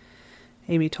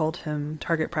 Amy told him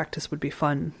target practice would be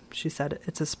fun. She said,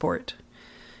 it's a sport.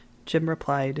 Jim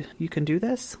replied, you can do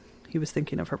this? He was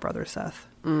thinking of her brother, Seth.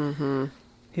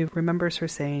 He remembers her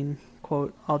saying,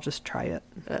 quote, I'll just try it.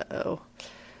 Uh-oh.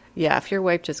 Yeah, if your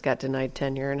wife just got denied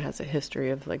tenure and has a history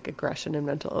of aggression and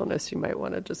mental illness, you might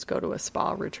want to just go to a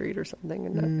spa retreat or something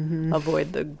and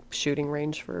avoid the shooting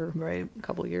range for a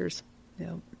couple years.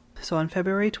 Yeah. So on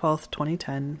February 12th,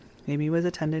 2010, Amy was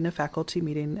attending a faculty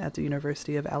meeting at the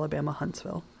University of Alabama,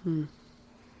 Huntsville.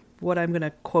 What I'm going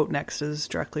to quote next is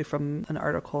directly from an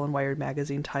article in Wired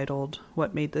magazine titled,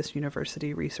 What Made This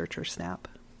University Researcher Snap?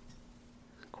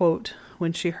 Quote,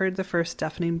 when she heard the first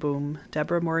deafening boom,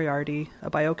 Deborah Moriarty,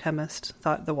 a biochemist,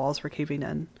 thought the walls were caving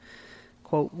in.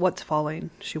 Quote, what's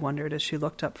falling? She wondered as she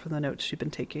looked up from the notes she'd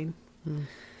been taking.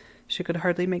 She could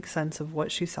hardly make sense of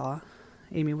what she saw.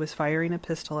 Amy was firing a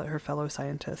pistol at her fellow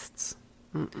scientists.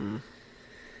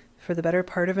 For the better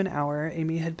part of an hour,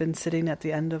 Amy had been sitting at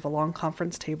the end of a long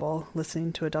conference table,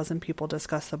 listening to a dozen people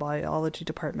discuss the biology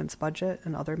department's budget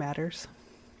and other matters.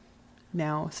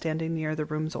 Now, standing near the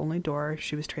room's only door,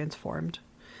 she was transformed.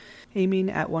 Aiming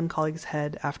at one colleague's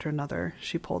head after another,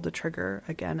 she pulled the trigger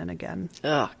again and again.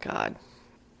 Oh, God.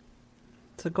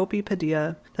 So Gopi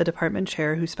Padilla, the department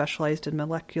chair who specialized in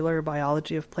molecular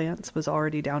biology of plants, was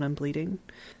already down and bleeding.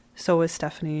 So was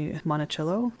Stephanie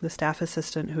Monachillo, the staff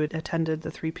assistant who had attended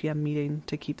the 3 p.m. meeting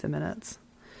to keep the minutes.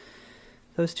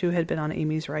 Those two had been on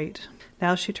Amy's right.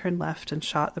 Now she turned left and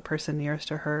shot the person nearest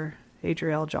to her,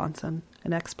 Adrielle Johnson,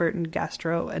 an expert in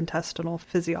gastrointestinal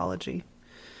physiology.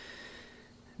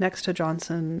 Next to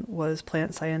Johnson was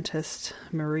plant scientist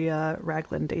Maria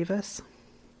Ragland Davis.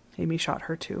 Amy shot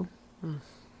her too.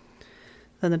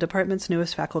 Then the department's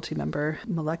newest faculty member,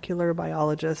 molecular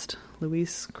biologist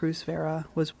Luis Cruz Vera,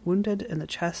 was wounded in the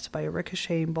chest by a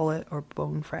ricocheting bullet or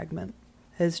bone fragment.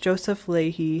 As Joseph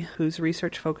Leahy, whose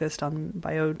research focused on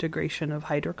biodegradation of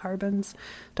hydrocarbons,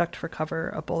 ducked for cover,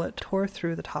 a bullet tore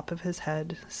through the top of his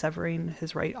head, severing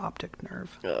his right optic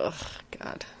nerve. Ugh,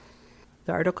 God.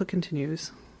 The article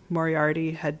continues.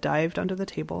 Moriarty had dived under the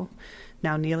table.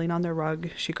 Now kneeling on the rug,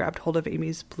 she grabbed hold of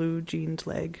Amy's blue-jeaned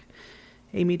leg.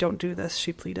 "Amy, don't do this,"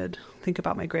 she pleaded. "Think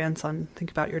about my grandson.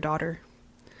 Think about your daughter."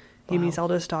 Wow. Amy's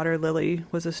eldest daughter, Lily,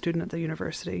 was a student at the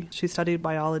university. She studied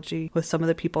biology with some of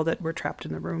the people that were trapped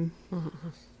in the room. Mm-hmm.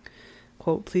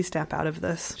 Quote, "Please snap out of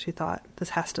this," she thought. "This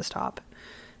has to stop."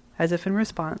 As if in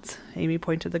response, Amy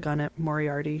pointed the gun at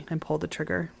Moriarty and pulled the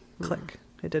trigger. Click.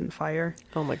 It didn't fire.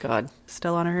 Oh my God.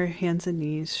 Still on her hands and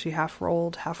knees, she half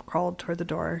rolled, half crawled toward the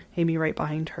door, Amy right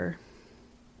behind her.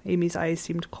 Amy's eyes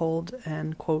seemed cold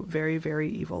and, quote, very, very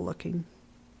evil looking.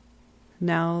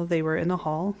 Now they were in the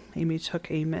hall. Amy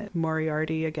took aim at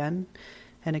Moriarty again,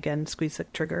 and again squeezed the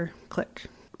trigger. Click.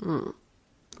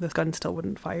 The gun still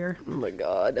wouldn't fire. Oh my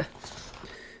God.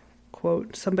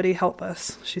 Quote, "Somebody help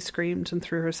us," she screamed and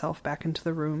threw herself back into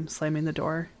the room, slamming the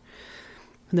door.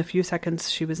 In the few seconds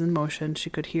she was in motion,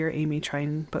 she could hear Amy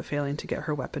trying but failing to get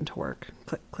her weapon to work.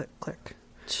 Click, click, click.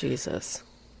 Jesus.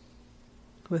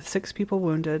 With 6 people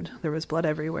wounded, there was blood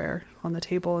everywhere, on the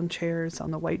table and chairs,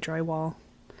 on the white drywall.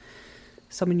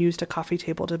 Someone used a coffee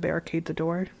table to barricade the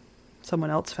door. Someone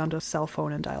else found a cell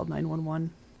phone and dialed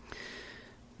 911.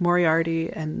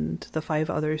 Moriarty and the 5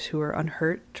 others who were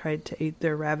unhurt tried to aid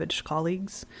their ravaged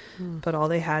colleagues, but all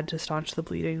they had to staunch the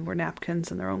bleeding were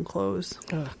napkins and their own clothes.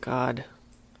 Oh, God.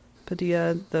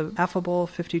 Padilla, the affable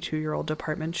 52-year-old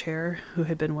department chair, who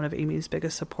had been one of Amy's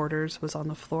biggest supporters, was on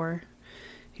the floor.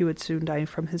 He would soon die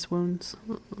from his wounds.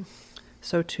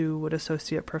 So too would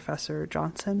Associate Professor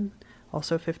Johnson,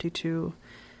 also 52,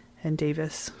 and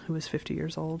Davis, who was 50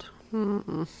 years old.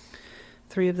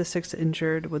 3 of the 6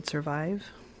 injured would survive.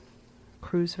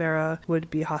 Cruz Vera would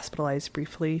be hospitalized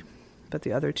briefly, but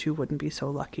the other 2 wouldn't be so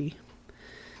lucky.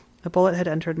 A bullet had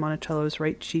entered Monticello's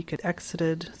right cheek and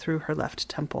exited through her left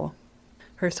temple.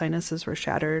 Her sinuses were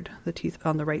shattered. The teeth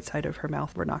on the right side of her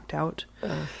mouth were knocked out.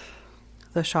 Ugh.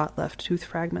 The shot left tooth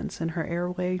fragments in her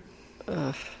airway.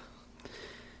 Ugh.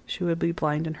 She would be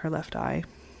blind in her left eye.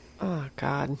 Oh,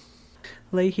 God.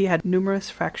 Leahy had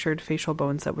numerous fractured facial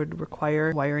bones that would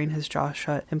require wiring his jaw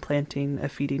shut and planting a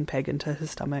feeding peg into his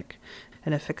stomach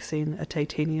and affixing a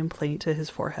titanium plate to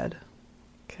his forehead.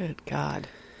 Good God.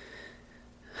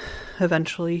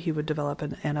 Eventually, he would develop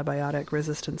an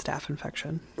antibiotic-resistant staph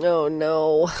infection. Oh,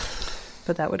 no.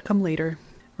 But that would come later.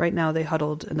 Right now, they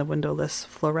huddled in the windowless,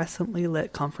 fluorescently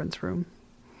lit conference room.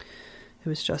 It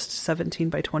was just 17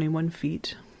 by 21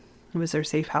 feet. It was their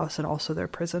safe house and also their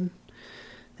prison.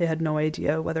 They had no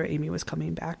idea whether Amy was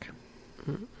coming back.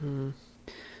 So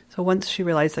once she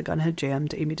realized the gun had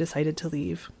jammed, Amy decided to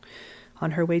leave.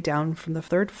 On her way down from the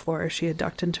 3rd floor, she had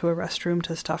ducked into a restroom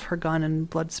to stuff her gun and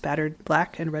blood-spattered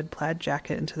black and red plaid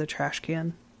jacket into the trash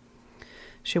can.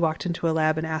 She walked into a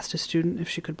lab and asked a student if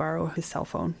she could borrow his cell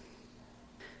phone.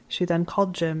 She then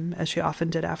called Jim, as she often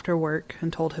did after work,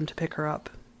 and told him to pick her up.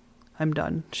 "I'm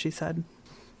done," she said.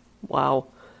 Wow.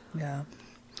 Yeah.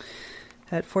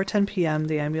 At 4:10 p.m.,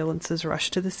 the ambulances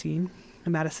rushed to the scene. A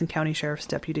Madison County Sheriff's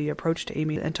deputy approached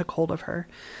Amy and took hold of her.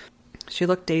 She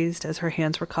looked dazed as her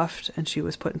hands were cuffed, and she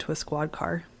was put into a squad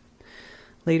car.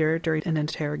 Later, during an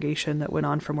interrogation that went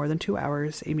on for more than 2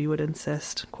 hours, Amy would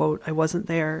insist, quote, "I wasn't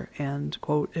there," and,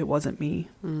 quote, "It wasn't me."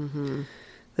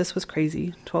 This was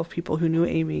crazy. 12 people who knew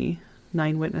Amy,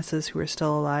 9 witnesses who were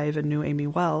still alive and knew Amy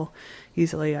well,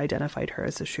 easily identified her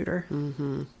as the shooter.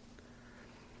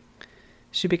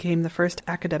 She became the first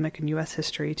academic in U.S.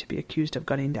 history to be accused of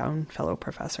gunning down fellow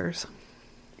professors.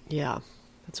 Yeah.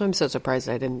 That's why I'm so surprised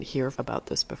I didn't hear about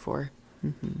this before.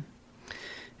 In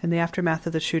the aftermath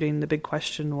of the shooting, the big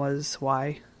question was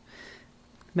why.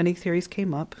 Many theories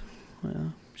came up.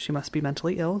 She must be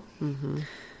mentally ill,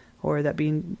 or that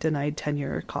being denied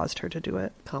tenure caused her to do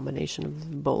it. Combination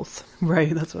of both.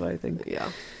 Right, that's what I think.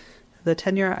 Yeah. The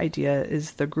tenure idea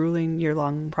is the grueling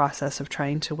year-long process of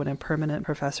trying to win a permanent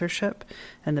professorship,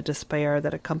 and the despair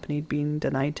that accompanied being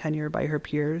denied tenure by her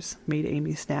peers made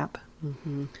Amy snap.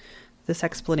 Mm-hmm. This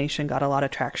explanation got a lot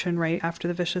of traction right after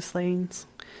the vicious slayings.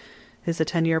 Is the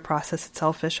tenure process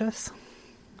itself vicious?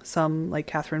 Some, like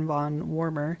Catherine von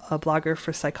Wormer, a blogger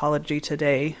for Psychology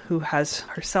Today, who has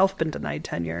herself been denied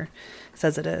tenure,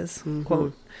 says it is. Mm-hmm.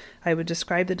 Quote, I would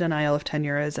describe the denial of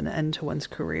tenure as an end to one's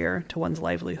career, to one's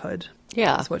livelihood.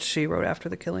 Yeah. That's what she wrote after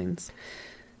the killings.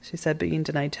 She said being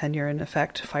denied tenure, in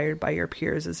effect, fired by your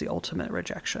peers, is the ultimate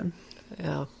rejection.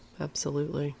 Yeah,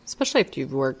 absolutely. Especially if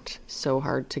you've worked so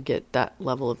hard to get that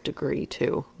level of degree,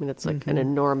 too. I mean, it's like an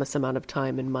enormous amount of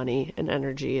time and money and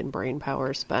energy and brain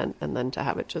power spent, and then to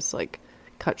have it just like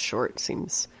cut short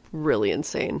seems really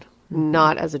insane.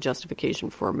 Not as a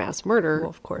justification for mass murder, Well,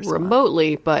 of course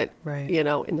remotely, but, Right. you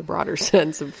know, in the broader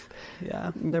sense of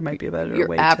Yeah, there might be a better your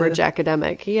way average to...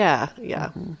 academic. Yeah,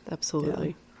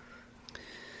 absolutely.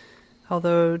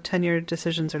 Although tenure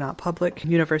decisions are not public,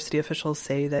 university officials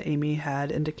say that Amy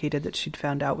had indicated that she'd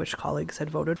found out which colleagues had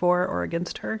voted for or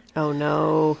against her. Oh,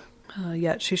 no.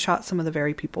 Yet she shot some of the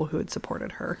very people who had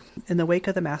supported her. In the wake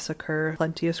of the massacre,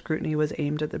 plenty of scrutiny was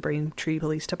aimed at the Braintree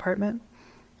Police Department,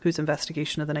 whose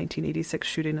investigation of the 1986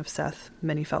 shooting of Seth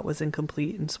many felt was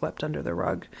incomplete and swept under the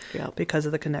rug because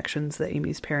of the connections that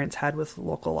Amy's parents had with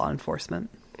local law enforcement.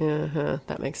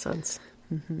 That makes sense.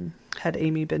 Had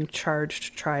Amy been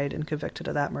charged, tried, and convicted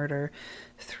of that murder,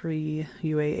 3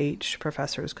 UAH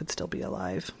professors could still be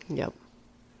alive. Yep.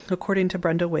 According to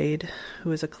Brenda Wade,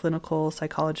 who is a clinical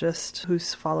psychologist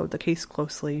who's followed the case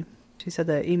closely, she said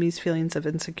that Amy's feelings of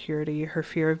insecurity, her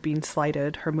fear of being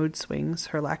slighted, her mood swings,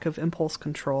 her lack of impulse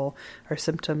control are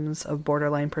symptoms of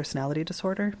borderline personality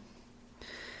disorder.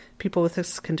 People with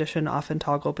this condition often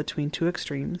toggle between two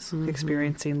extremes,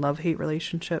 experiencing love-hate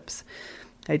relationships,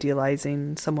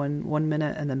 idealizing someone one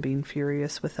minute and then being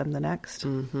furious with them the next.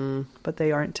 But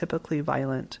they aren't typically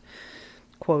violent.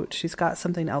 Quote, she's got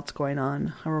something else going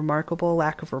on, a remarkable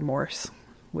lack of remorse,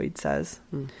 Wade says.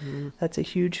 That's a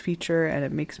huge feature, and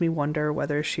it makes me wonder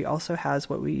whether she also has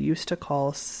what we used to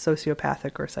call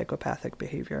sociopathic or psychopathic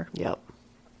behavior. Yep.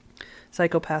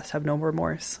 Psychopaths have no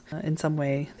remorse. In some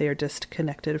way, they are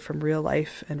disconnected from real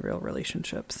life and real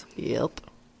relationships. Yep.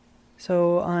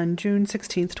 So on June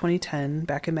 16th, 2010,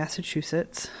 back in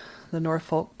Massachusetts, the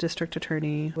Norfolk District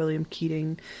Attorney, William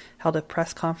Keating, held a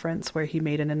press conference where he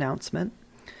made an announcement.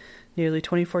 Nearly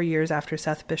 24 years after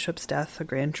Seth Bishop's death, a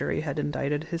grand jury had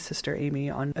indicted his sister Amy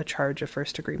on a charge of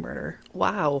first-degree murder.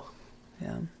 Wow.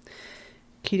 Yeah.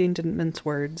 Keating didn't mince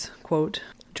words. Quote,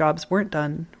 jobs weren't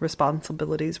done,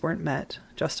 responsibilities weren't met,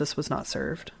 justice was not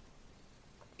served.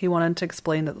 He wanted to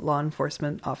explain that law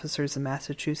enforcement officers in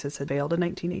Massachusetts had failed in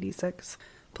 1986.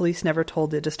 Police never told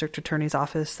the district attorney's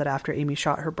office that after Amy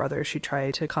shot her brother, she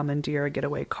tried to commandeer a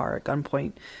getaway car at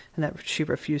gunpoint, and that she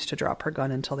refused to drop her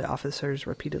gun until the officers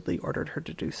repeatedly ordered her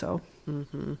to do so.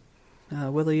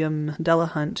 William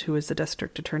Delahunt, who was the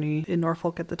district attorney in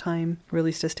Norfolk at the time,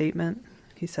 released a statement.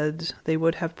 He said they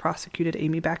would have prosecuted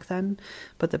Amy back then,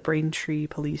 but the Braintree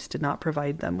police did not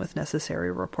provide them with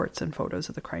necessary reports and photos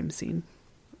of the crime scene.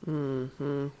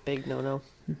 Big no-no.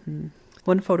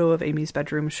 One photo of Amy's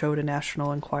bedroom showed a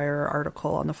National Enquirer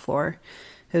article on the floor.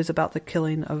 It was about the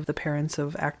killing of the parents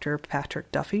of actor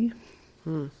Patrick Duffy,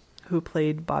 who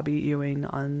played Bobby Ewing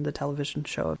on the television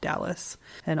show Dallas,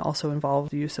 and also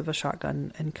involved the use of a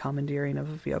shotgun and commandeering of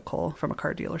a vehicle from a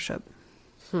car dealership.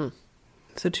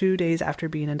 So 2 days after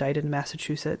being indicted in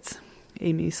Massachusetts,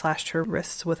 Amy slashed her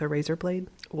wrists with a razor blade.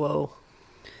 Whoa.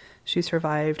 She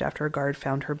survived after a guard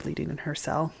found her bleeding in her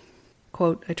cell.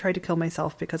 Quote, I tried to kill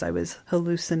myself because I was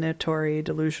hallucinatory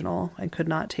delusional and could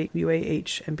not take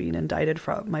UAH and being indicted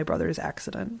for my brother's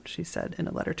accident, she said in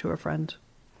a letter to a friend.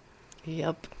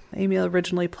 Yep. Amy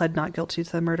originally pled not guilty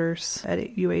to the murders at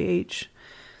UAH.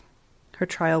 Her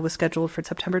trial was scheduled for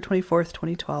September 24th,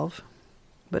 2012.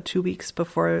 But 2 weeks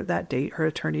before that date, her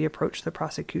attorney approached the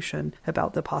prosecution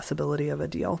about the possibility of a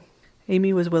deal.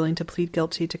 Amy was willing to plead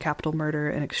guilty to capital murder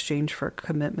in exchange for a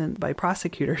commitment by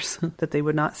prosecutors that they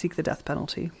would not seek the death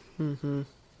penalty.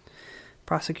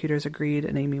 Prosecutors agreed,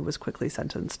 and Amy was quickly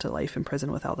sentenced to life in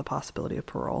prison without the possibility of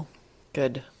parole.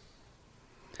 Good.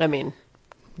 I mean,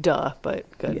 duh, but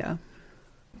good. Yeah.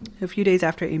 A few days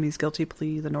after Amy's guilty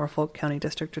plea, the Norfolk County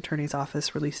District Attorney's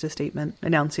Office released a statement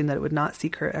announcing that it would not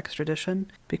seek her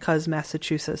extradition because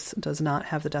Massachusetts does not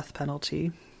have the death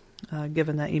penalty.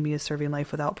 Given that Amy is serving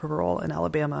life without parole in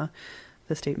Alabama,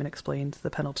 the statement explains the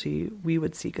penalty we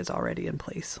would seek is already in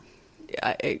place.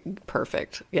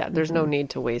 Perfect. Yeah, there's no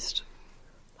need to waste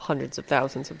hundreds of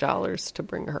thousands of dollars to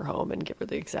bring her home and give her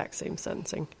the exact same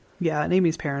sentencing. Yeah, and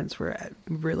Amy's parents were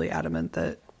really adamant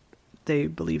that they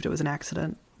believed it was an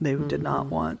accident. They did not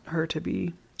want her to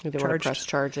be They charged. want to press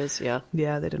charges, yeah.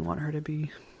 Yeah, they didn't want her to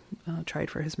be tried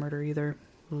for his murder either.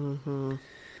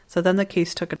 So then the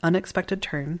case took an unexpected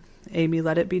turn. Amy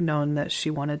let it be known that she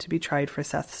wanted to be tried for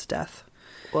Seth's death.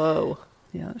 Whoa.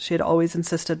 Yeah, she had always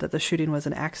insisted that the shooting was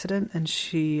an accident, and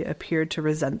she appeared to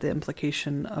resent the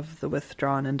implication of the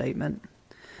withdrawn indictment.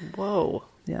 Whoa.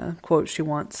 Yeah, quote, she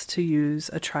wants to use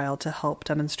a trial to help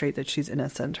demonstrate that she's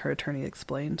innocent, her attorney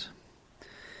explained.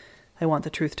 I want the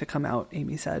truth to come out,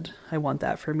 Amy said. I want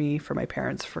that for me, for my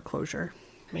parents, for closure.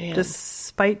 Man.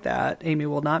 Despite that, Amy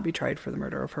will not be tried for the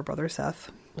murder of her brother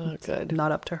Seth. Oh, good.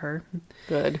 Not up to her.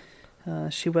 Good.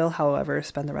 She will, however,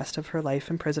 spend the rest of her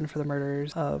life in prison for the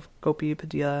murders of Gopi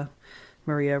Padilla,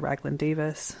 Maria Ragland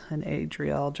Davis, and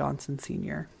Adriel Johnson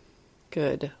Sr.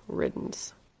 Good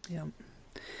riddance. Yeah.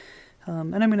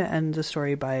 And I'm going to end the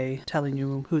story by telling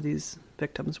you who these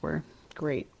victims were.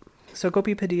 Great. So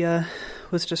Gopi Padilla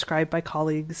was described by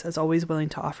colleagues as always willing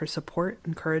to offer support,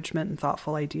 encouragement, and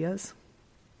thoughtful ideas.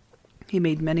 He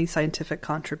made many scientific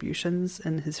contributions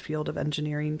in his field of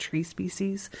engineering tree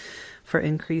species for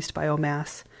increased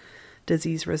biomass,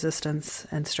 disease resistance,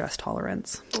 and stress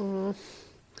tolerance.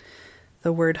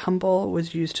 The word humble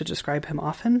was used to describe him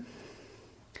often.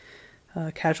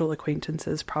 Casual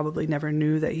acquaintances probably never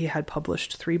knew that he had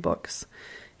published 3 books.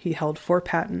 He held 4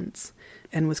 patents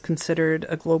and was considered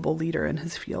a global leader in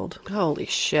his field. Holy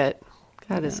shit.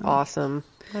 That is awesome.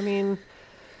 I mean,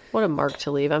 what a mark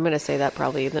to leave. I'm going to say that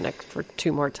probably for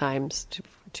 2 more times to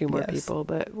 2 more people,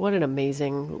 but what an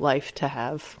amazing life to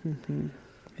have.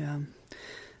 Yeah.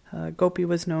 Gopi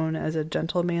was known as a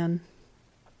gentleman.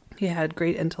 He had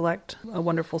great intellect, a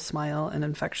wonderful smile, and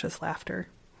infectious laughter.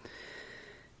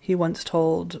 He once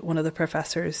told one of the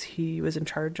professors he was in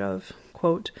charge of,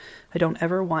 quote, I don't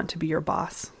ever want to be your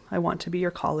boss. I want to be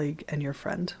your colleague and your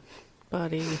friend.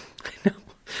 Buddy. I know.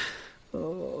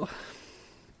 Oh.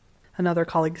 Another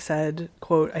colleague said,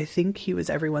 quote, I think he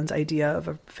was everyone's idea of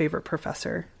a favorite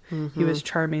professor. He was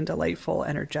charming, delightful,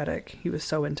 energetic. He was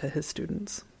so into his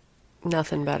students.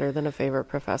 Nothing better than a favorite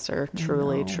professor.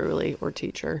 Truly, or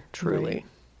teacher. Truly. Right.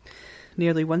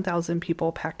 Nearly 1,000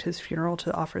 people packed his funeral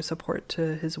to offer support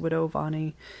to his widow,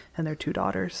 Vani, and their 2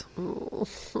 daughters.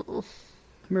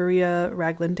 Maria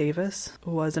Ragland Davis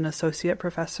was an associate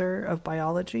professor of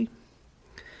biology.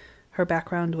 Her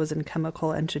background was in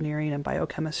chemical engineering and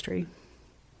biochemistry.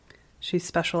 She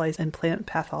specialized in plant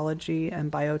pathology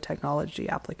and biotechnology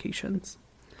applications.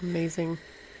 Amazing.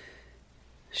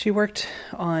 She worked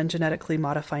on genetically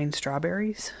modifying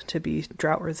strawberries to be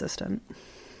drought resistant.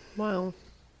 Wow.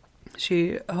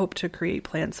 She hoped to create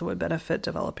plants that would benefit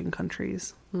developing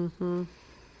countries. One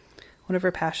of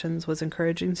her passions was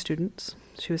encouraging students.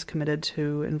 She was committed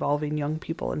to involving young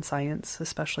people in science,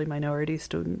 especially minority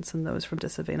students and those from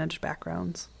disadvantaged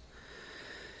backgrounds.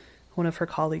 One of her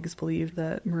colleagues believed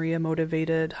that Maria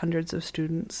motivated hundreds of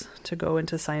students to go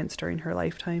into science during her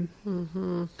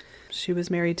lifetime. She was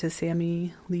married to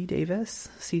Sammy Lee Davis,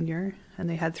 Sr., and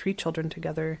they had 3 children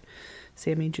together,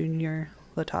 Sammy Jr.,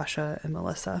 Latasha, and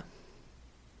Melissa.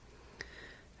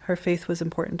 Her faith was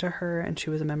important to her, and she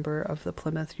was a member of the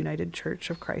Plymouth United Church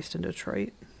of Christ in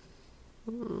Detroit.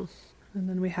 And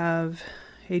then we have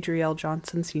Adriel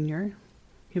Johnson Sr.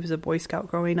 He was a Boy Scout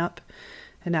growing up,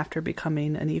 and after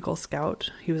becoming an Eagle Scout,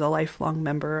 he was a lifelong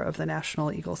member of the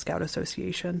National Eagle Scout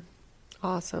Association.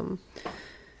 Awesome.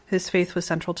 His faith was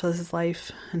central to his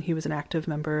life, and he was an active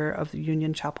member of the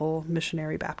Union Chapel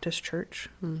Missionary Baptist Church.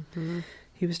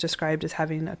 He was described as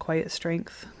having a quiet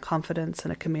strength, confidence,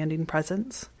 and a commanding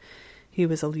presence. He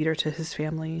was a leader to his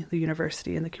family, the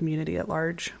university, and the community at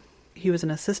large. He was an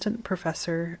assistant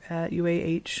professor at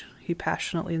UAH. He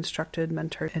passionately instructed,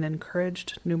 mentored, and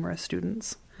encouraged numerous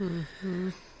students.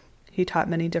 He taught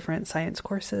many different science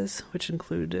courses, which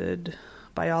included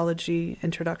biology,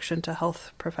 introduction to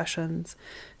health professions,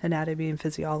 anatomy and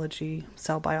physiology,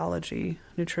 cell biology,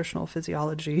 nutritional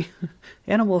physiology,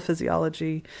 animal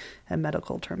physiology, and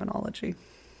medical terminology.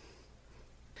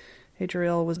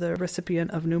 Adriel was the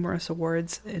recipient of numerous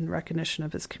awards in recognition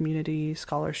of his community,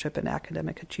 scholarship, and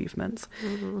academic achievements.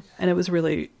 And it was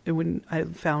really, when I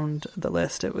found the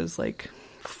list, it was like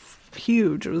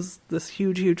huge. It was this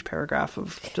huge paragraph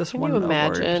of just one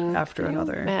award after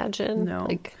another. Imagine? No.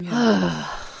 Like,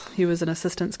 He was an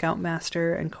assistant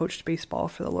scoutmaster and coached baseball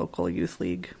for the local youth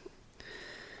league.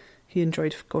 He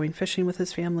enjoyed going fishing with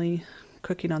his family,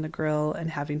 cooking on the grill,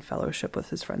 and having fellowship with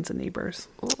his friends and neighbors.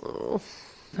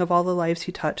 Of all the lives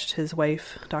he touched, his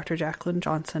wife, Dr. Jacqueline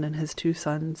Johnson, and his 2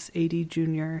 sons, A.D.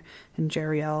 Jr. and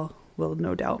Jeriel, will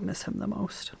no doubt miss him the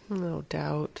most. no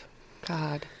doubt.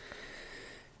 God.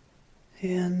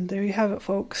 And there you have it,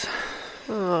 folks.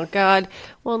 Oh, God.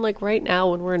 Well, and like right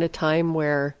now, when we're in a time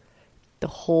where the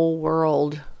whole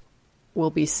world will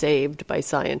be saved by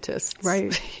scientists.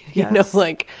 Right. You know, Yes.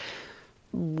 like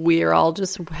we're all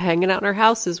just hanging out in our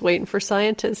houses waiting for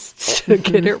scientists to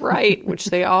get it right, which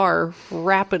they are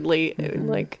rapidly.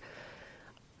 Like,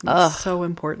 It's so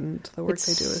important. The work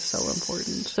they do is so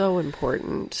important. so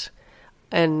important.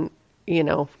 And, you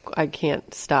know, I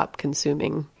can't stop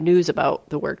consuming news about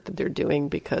the work that they're doing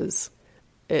because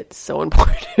it's so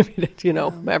important. I mean, you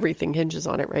know, everything hinges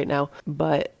on it right now.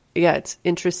 But yeah, it's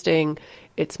interesting.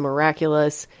 It's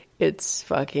miraculous. It's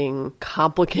fucking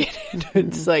complicated.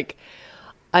 It's like,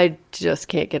 I just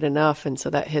can't get enough. And so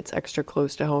that hits extra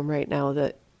close to home right now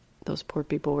that those poor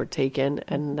people were taken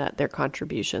and that their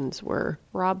contributions were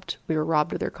robbed. We were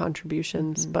robbed of their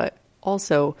contributions. But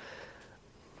also,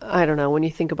 I don't know, when you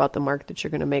think about the mark that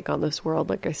you're going to make on this world,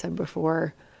 like I said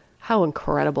before, how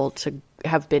incredible to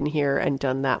have been here and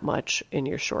done that much in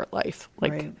your short life.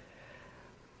 Like, Right.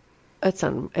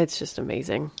 it's just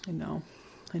amazing. I know.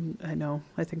 I know.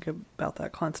 I think about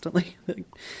that constantly.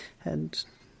 And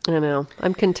I know.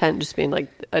 I'm content just being like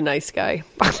a nice guy.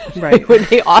 Right. It would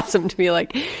be awesome to be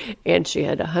like, and she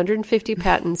had 150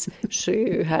 patents.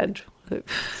 She had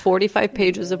 45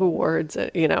 pages of awards.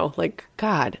 You know, like,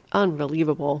 God,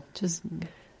 unbelievable. Just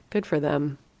good for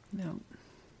them. no.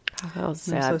 How I'm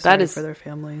sad. so That sorry is for their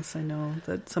families. I know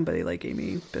that somebody like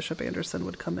Amy Bishop Anderson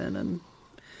would come in and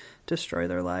destroy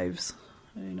their lives.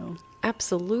 You know.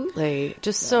 absolutely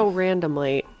just so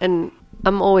randomly. And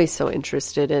I'm always so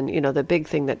interested in, you know, the big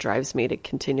thing that drives me to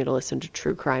continue to listen to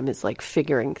true crime is like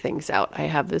figuring things out. I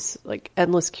have this like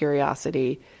endless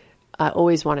curiosity. I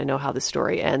always want to know how the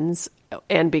story ends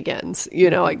and begins. You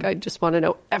know, I just want to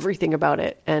know everything about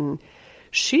it. And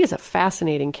she is a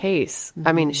fascinating case.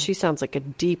 I mean, she sounds like a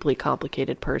deeply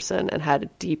complicated person and had a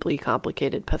deeply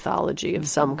complicated pathology of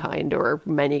some kind or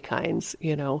many kinds,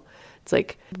 you know. It's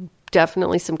like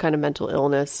definitely some kind of mental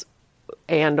illness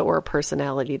and or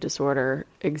personality disorder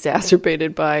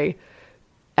exacerbated by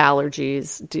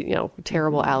allergies, you know,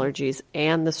 terrible allergies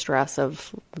and the stress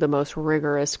of the most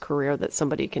rigorous career that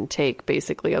somebody can take,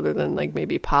 basically, other than like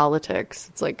maybe politics.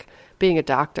 It's like being a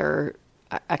doctor.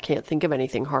 I can't think of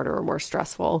anything harder or more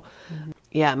stressful.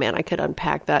 Yeah, man, I could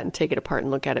unpack that and take it apart and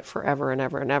look at it forever and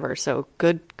ever and ever. So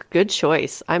good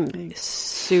choice. I'm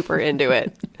super into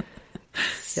it.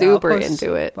 Super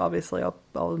into it. Obviously,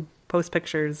 I'll post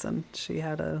pictures, and she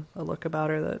had a look about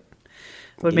her that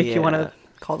would make you want to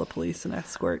call the police and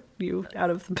escort you out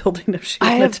of the building if she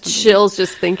I wanted have to. chills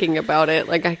just thinking about it.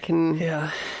 Like I can,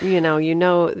 Yeah. you know,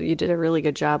 you did a really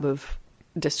good job of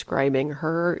describing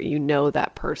her. You know,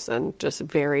 that person just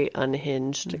very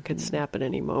unhinged. It could snap at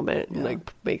any moment and like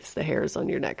makes the hairs on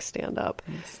your neck stand up.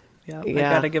 Yeah, Yeah.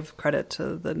 I got to give credit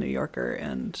to the New Yorker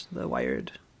and the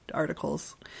Wired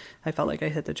articles. I felt like I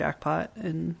hit the jackpot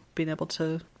in being able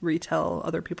to retell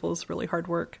other people's really hard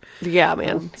work. Yeah,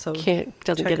 man. So doesn't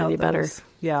check get any out better. those.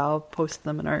 Yeah, I'll post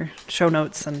them in our show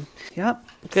notes. And yep,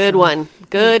 Good So, one.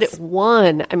 Good thanks.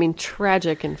 one. I mean,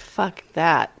 tragic and fuck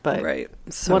that, but Right.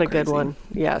 So what a good crazy. one.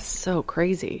 Yeah, so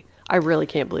crazy. I really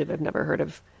can't believe I've never heard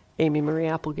of Amy Marie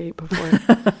Applegate before.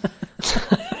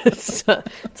 it's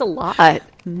a lot.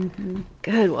 Mm-hmm.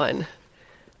 Good one.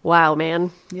 Wow,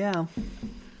 man. Yeah.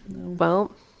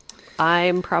 Well,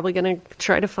 I'm probably going to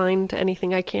try to find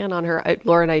anything I can on her.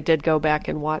 Laura and I did go back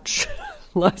and watch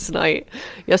last night.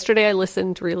 Yesterday, I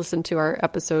re-listened to our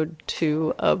episode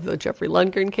 2 of the Jeffrey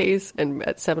Lundgren case. And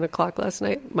at 7 o'clock last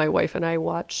night, my wife and I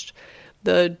watched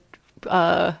the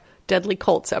Deadly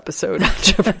Cults episode of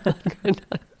Jeffrey Lundgren.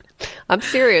 I'm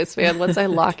serious, man. Once I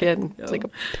lock in, it's like a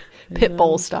pit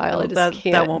bull style. I just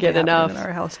can't won't get be happening enough. in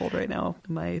our household right now.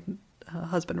 My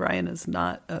husband Ryan is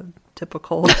not a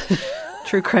typical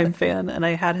true crime fan, and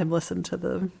I had him listen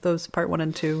to those part 1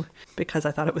 and 2 because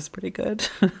I thought it was pretty good.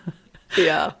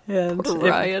 Yeah. And Poor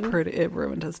Ryan. it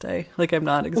ruined his day. Like, I'm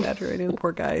not exaggerating, the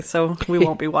poor guy. So we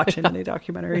won't be watching any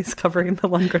documentaries covering the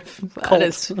Lundgren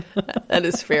cult. That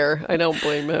is fair. I don't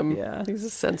blame him. Yeah. He's a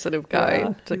sensitive guy.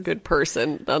 Yeah. He's a good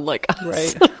person, unlike us.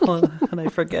 Right. Well, and I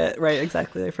forget, right,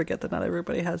 exactly. I forget that not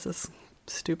everybody has this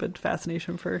stupid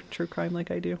fascination for true crime like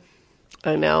I do.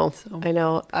 I know. So- I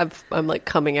know. I'm like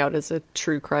coming out as a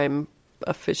true crime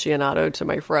aficionado to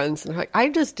my friends, and they're like, I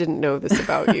just didn't know this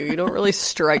about you. You don't really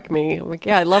strike me. I'm like,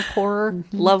 yeah, I love horror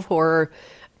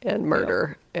and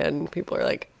murder. And people are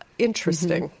like,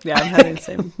 interesting. Yeah, I'm having the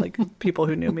same, like, people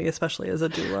who knew me, especially as a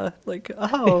doula, like,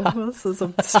 oh, this is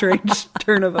a strange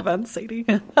turn of events, Sadie.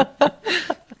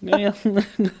 Yeah.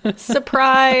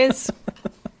 Surprise.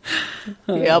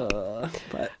 Yep.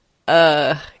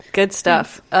 But Good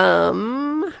stuff.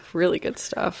 really good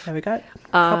stuff. Yeah, we got a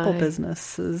couple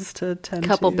businesses to tend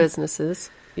to. Businesses.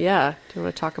 Yeah. Do you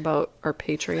want to talk about our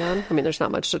Patreon? I mean, there's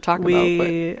not much to talk about.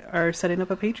 We are setting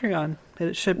up a Patreon.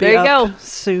 It should be There you up go.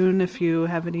 soon if you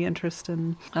have any interest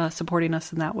in supporting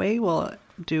us in that way. We'll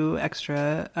do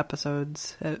extra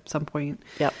episodes at some point.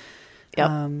 Yep.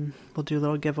 We'll do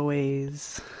little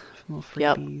giveaways, little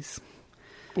freebies.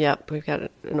 Yep. We've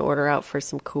got an order out for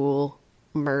some cool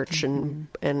merch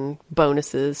and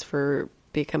bonuses for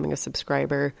becoming a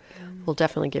subscriber. We'll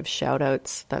definitely give shout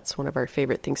outs. That's one of our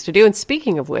favorite things to do. And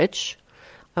speaking of which,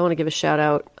 I want to give a shout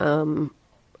out.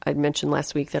 I'd mentioned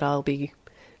last week that I'll be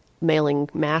mailing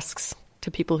masks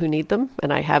to people who need them,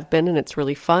 and I have been, and it's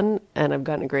really fun, and I've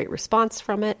gotten a great response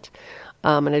from it.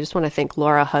 And I just want to thank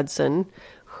Laura Hudson,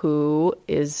 who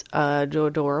is an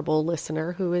adorable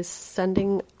listener who is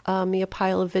sending me a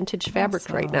pile of vintage fabric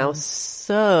right now.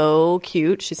 So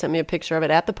cute. She sent me a picture of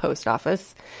it at the post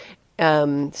office.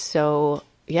 So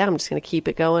yeah, I'm just going to keep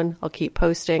it going. I'll keep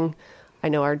posting. I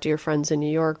know our dear friends in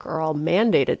New York are all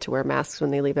mandated to wear masks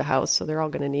when they leave the house, so they're all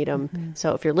going to need them.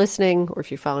 So if you're listening or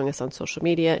if you're following us on social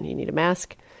media and you need a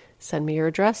mask, send me your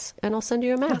address and I'll send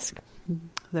you a mask.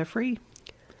 They're free.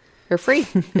 They're free.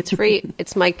 It's free.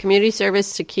 It's my community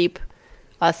service to keep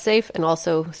us safe and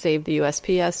also save the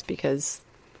USPS because,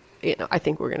 I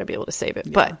think we're going to be able to save it.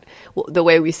 Yeah. But the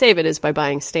way we save it is by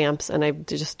buying stamps, and I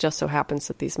just so happens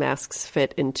that these masks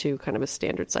fit into kind of a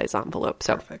standard size envelope.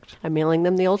 So Perfect. I'm mailing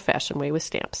them the old-fashioned way with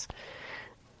stamps.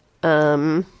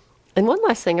 And one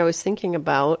last thing I was thinking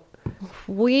about,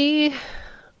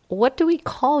 what do we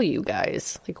call you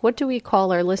guys? Like, what do we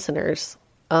call our listeners?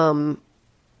 I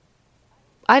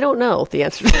don't know the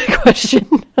answer to that question.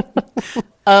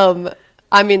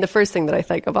 I mean, the first thing that I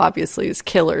think of, obviously, is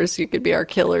killers. You could be our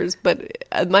killers, but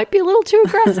it might be a little too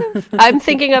aggressive. I'm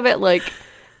thinking of it like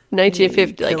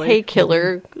 1950, like, hey,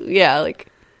 killer. Yeah,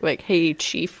 like, hey,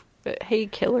 chief, hey,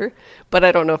 killer. But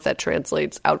I don't know if that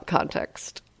translates out of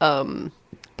context. But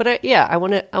I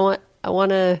want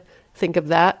to think of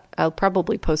that. I'll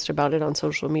probably post about it on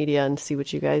social media and see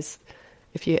what you guys,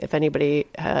 if anybody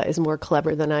is more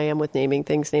clever than I am with naming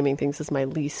things is my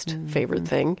least favorite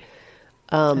thing.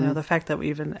 I know the fact that we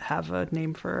even have a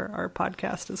name for our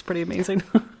podcast is pretty amazing.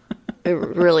 It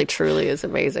really, truly is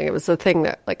amazing. It was the thing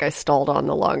that I stalled on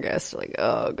the longest. Like,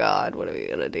 oh God, what are we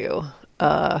going to do?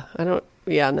 And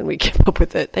then we came up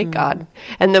with it. Thank God.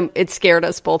 And then it scared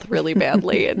us both really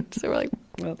badly. And so we're like,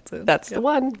 that's the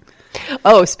one.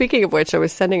 Oh, speaking of which, I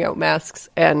was sending out masks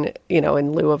and,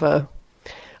 in lieu of a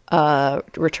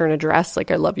return address, I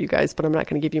love you guys, but I'm not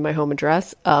going to give you my home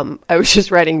address. I was just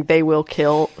writing "they will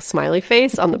kill" smiley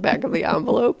face on the back of the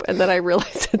envelope, and then I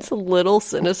realized it's a little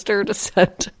sinister to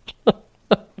send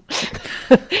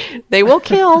 "they will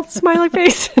kill" smiley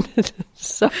face.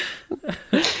 So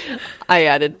I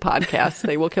added podcast.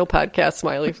 "They will kill" podcast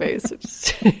smiley face.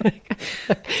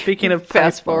 Speaking of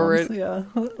fast forward, yeah.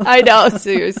 I know,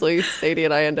 seriously, Sadie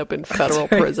and I end up in federal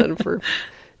prison for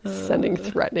sending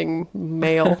threatening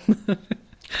mail. The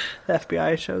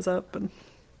FBI shows up and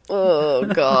oh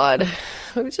God,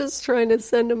 I was just trying to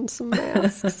send him some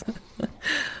masks.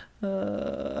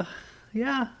 Yeah,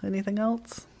 anything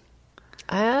else?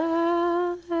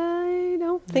 I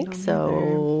don't think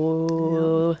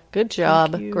so. Yeah. Good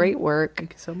job. Great work.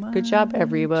 Thank you so much. Good job,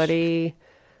 everybody.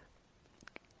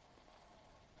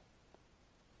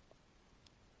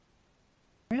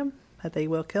 At They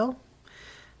Will Kill.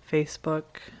 Facebook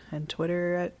and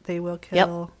Twitter at They Will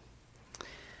Kill.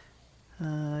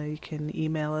 Yep. You can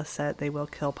email us at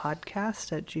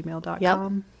theywillkillpodcast@gmail.com.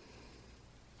 Yep.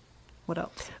 What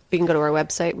else? You can go to our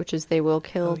website, which is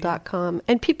theywillkill.com. Oh, yeah.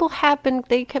 And people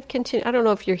they have continued. I don't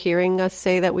know if you're hearing us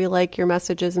say that we like your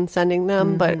messages and sending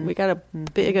them, but we got a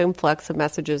big influx of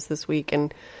messages this week.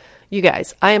 And you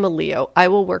guys, I am a Leo. I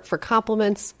will work for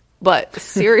compliments, but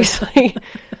seriously,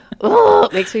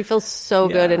 it makes me feel so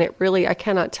good. And it really, I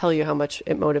cannot tell you how much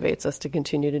it motivates us to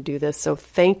continue to do this. So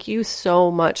thank you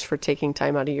so much for taking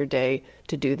time out of your day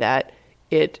to do that.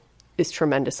 It is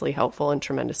tremendously helpful and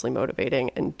tremendously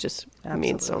motivating and just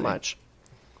means so much.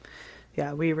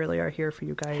 Yeah, we really are here for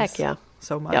you guys. Heck yeah.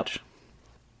 So much. Yep.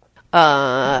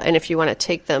 And if you want to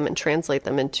take them and translate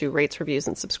them into rates, reviews,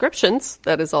 and subscriptions,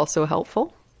 that is also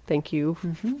helpful. Thank you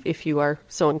if you are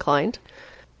so inclined.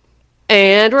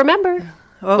 And remember...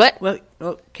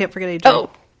 can't forget AJ. Oh.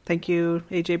 Thank you,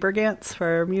 AJ Bergantz, for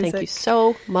our music. Thank you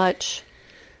so much.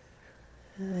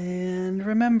 And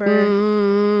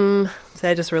remember... So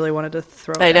I just really wanted to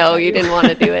throw it. I know, you didn't want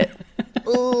to do it.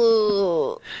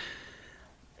 Ooh.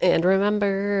 And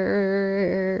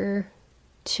remember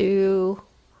to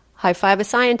high five a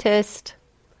scientist.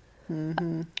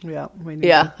 Yeah, we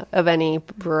need of any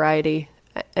variety,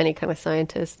 any kind of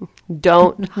scientist.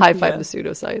 Don't high five the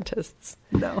pseudoscientists.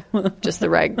 No. Just the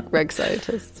reg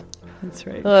scientists. That's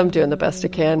right. Oh, I'm doing the best I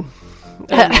can.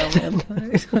 I know,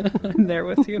 man. I'm there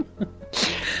with you.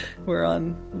 We're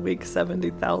on week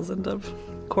 70,000 of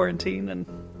quarantine, and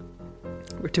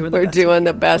we're doing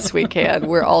the best we can.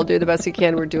 We're all doing the best we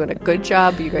can. We're doing a good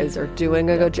job. You guys are doing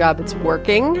a good job. It's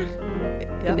working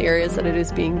in the areas that it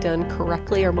is being done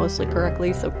correctly or mostly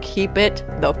correctly. So keep it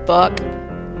the fuck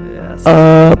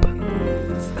up.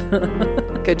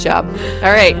 Good job.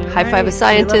 All right. High five a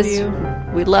scientist.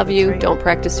 We love you. Don't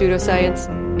practice pseudoscience.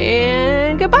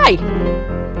 And goodbye.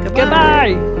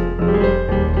 Goodbye.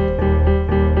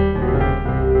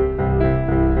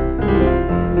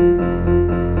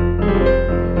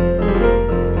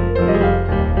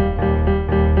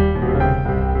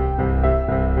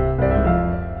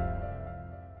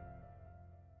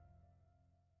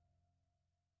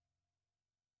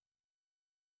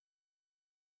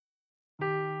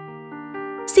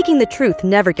 Seeking the truth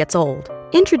never gets old.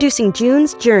 Introducing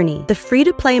June's Journey, the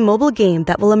free-to-play mobile game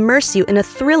that will immerse you in a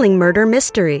thrilling murder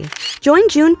mystery. Join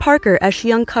June Parker as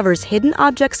she uncovers hidden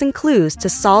objects and clues to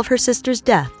solve her sister's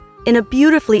death in a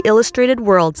beautifully illustrated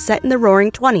world set in the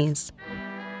Roaring '20s.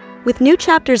 With new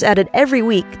chapters added every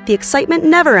week, the excitement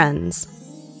never ends.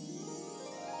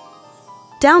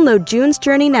 Download June's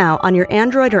Journey now on your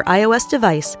Android or iOS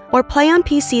device, or play on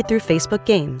PC through Facebook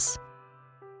Games.